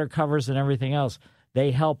got gutter covers and everything else, they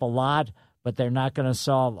help a lot, but they're not going to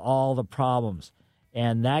solve all the problems.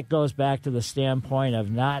 And that goes back to the standpoint of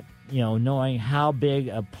not, knowing how big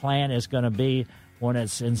a plant is going to be when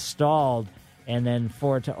it's installed, and then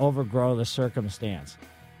for it to overgrow the circumstance.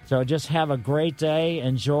 So just have a great day.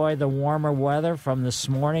 Enjoy the warmer weather from this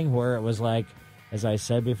morning where it was like, as I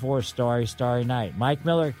said before, starry night. Mike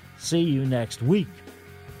Miller, see you next week.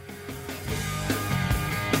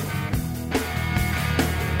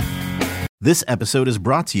 This episode is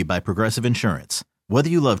brought to you by Progressive Insurance. Whether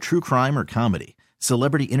you love true crime or comedy,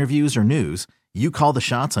 celebrity interviews or news, you call the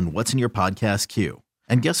shots on what's in your podcast queue.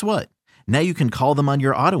 And guess what? Now you can call them on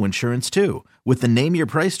your auto insurance too with the Name Your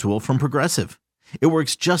Price tool from Progressive. It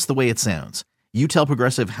works just the way it sounds. You tell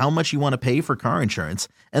Progressive how much you want to pay for car insurance,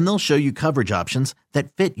 and they'll show you coverage options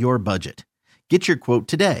that fit your budget. Get your quote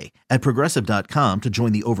today at Progressive.com to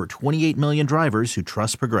join the over 28 million drivers who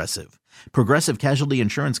trust Progressive. Progressive Casualty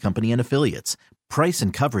Insurance Company and Affiliates. Price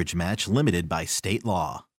and coverage match limited by state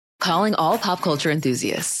law. Calling all pop culture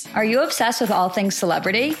enthusiasts. Are you obsessed with all things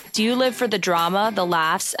celebrity? Do you live for the drama, the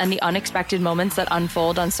laughs, and the unexpected moments that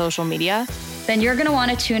unfold on social media? Then you're going to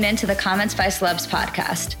want to tune in to the Comments by Celebs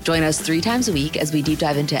podcast. Join us 3 times a week as we deep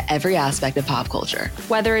dive into every aspect of pop culture.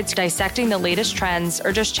 Whether it's dissecting the latest trends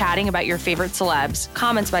or just chatting about your favorite celebs,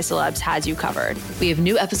 Comments by Celebs has you covered. We have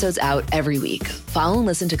new episodes out every week. Follow and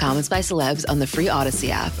listen to Comments by Celebs on the free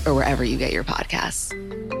Odyssey app or wherever you get your podcasts.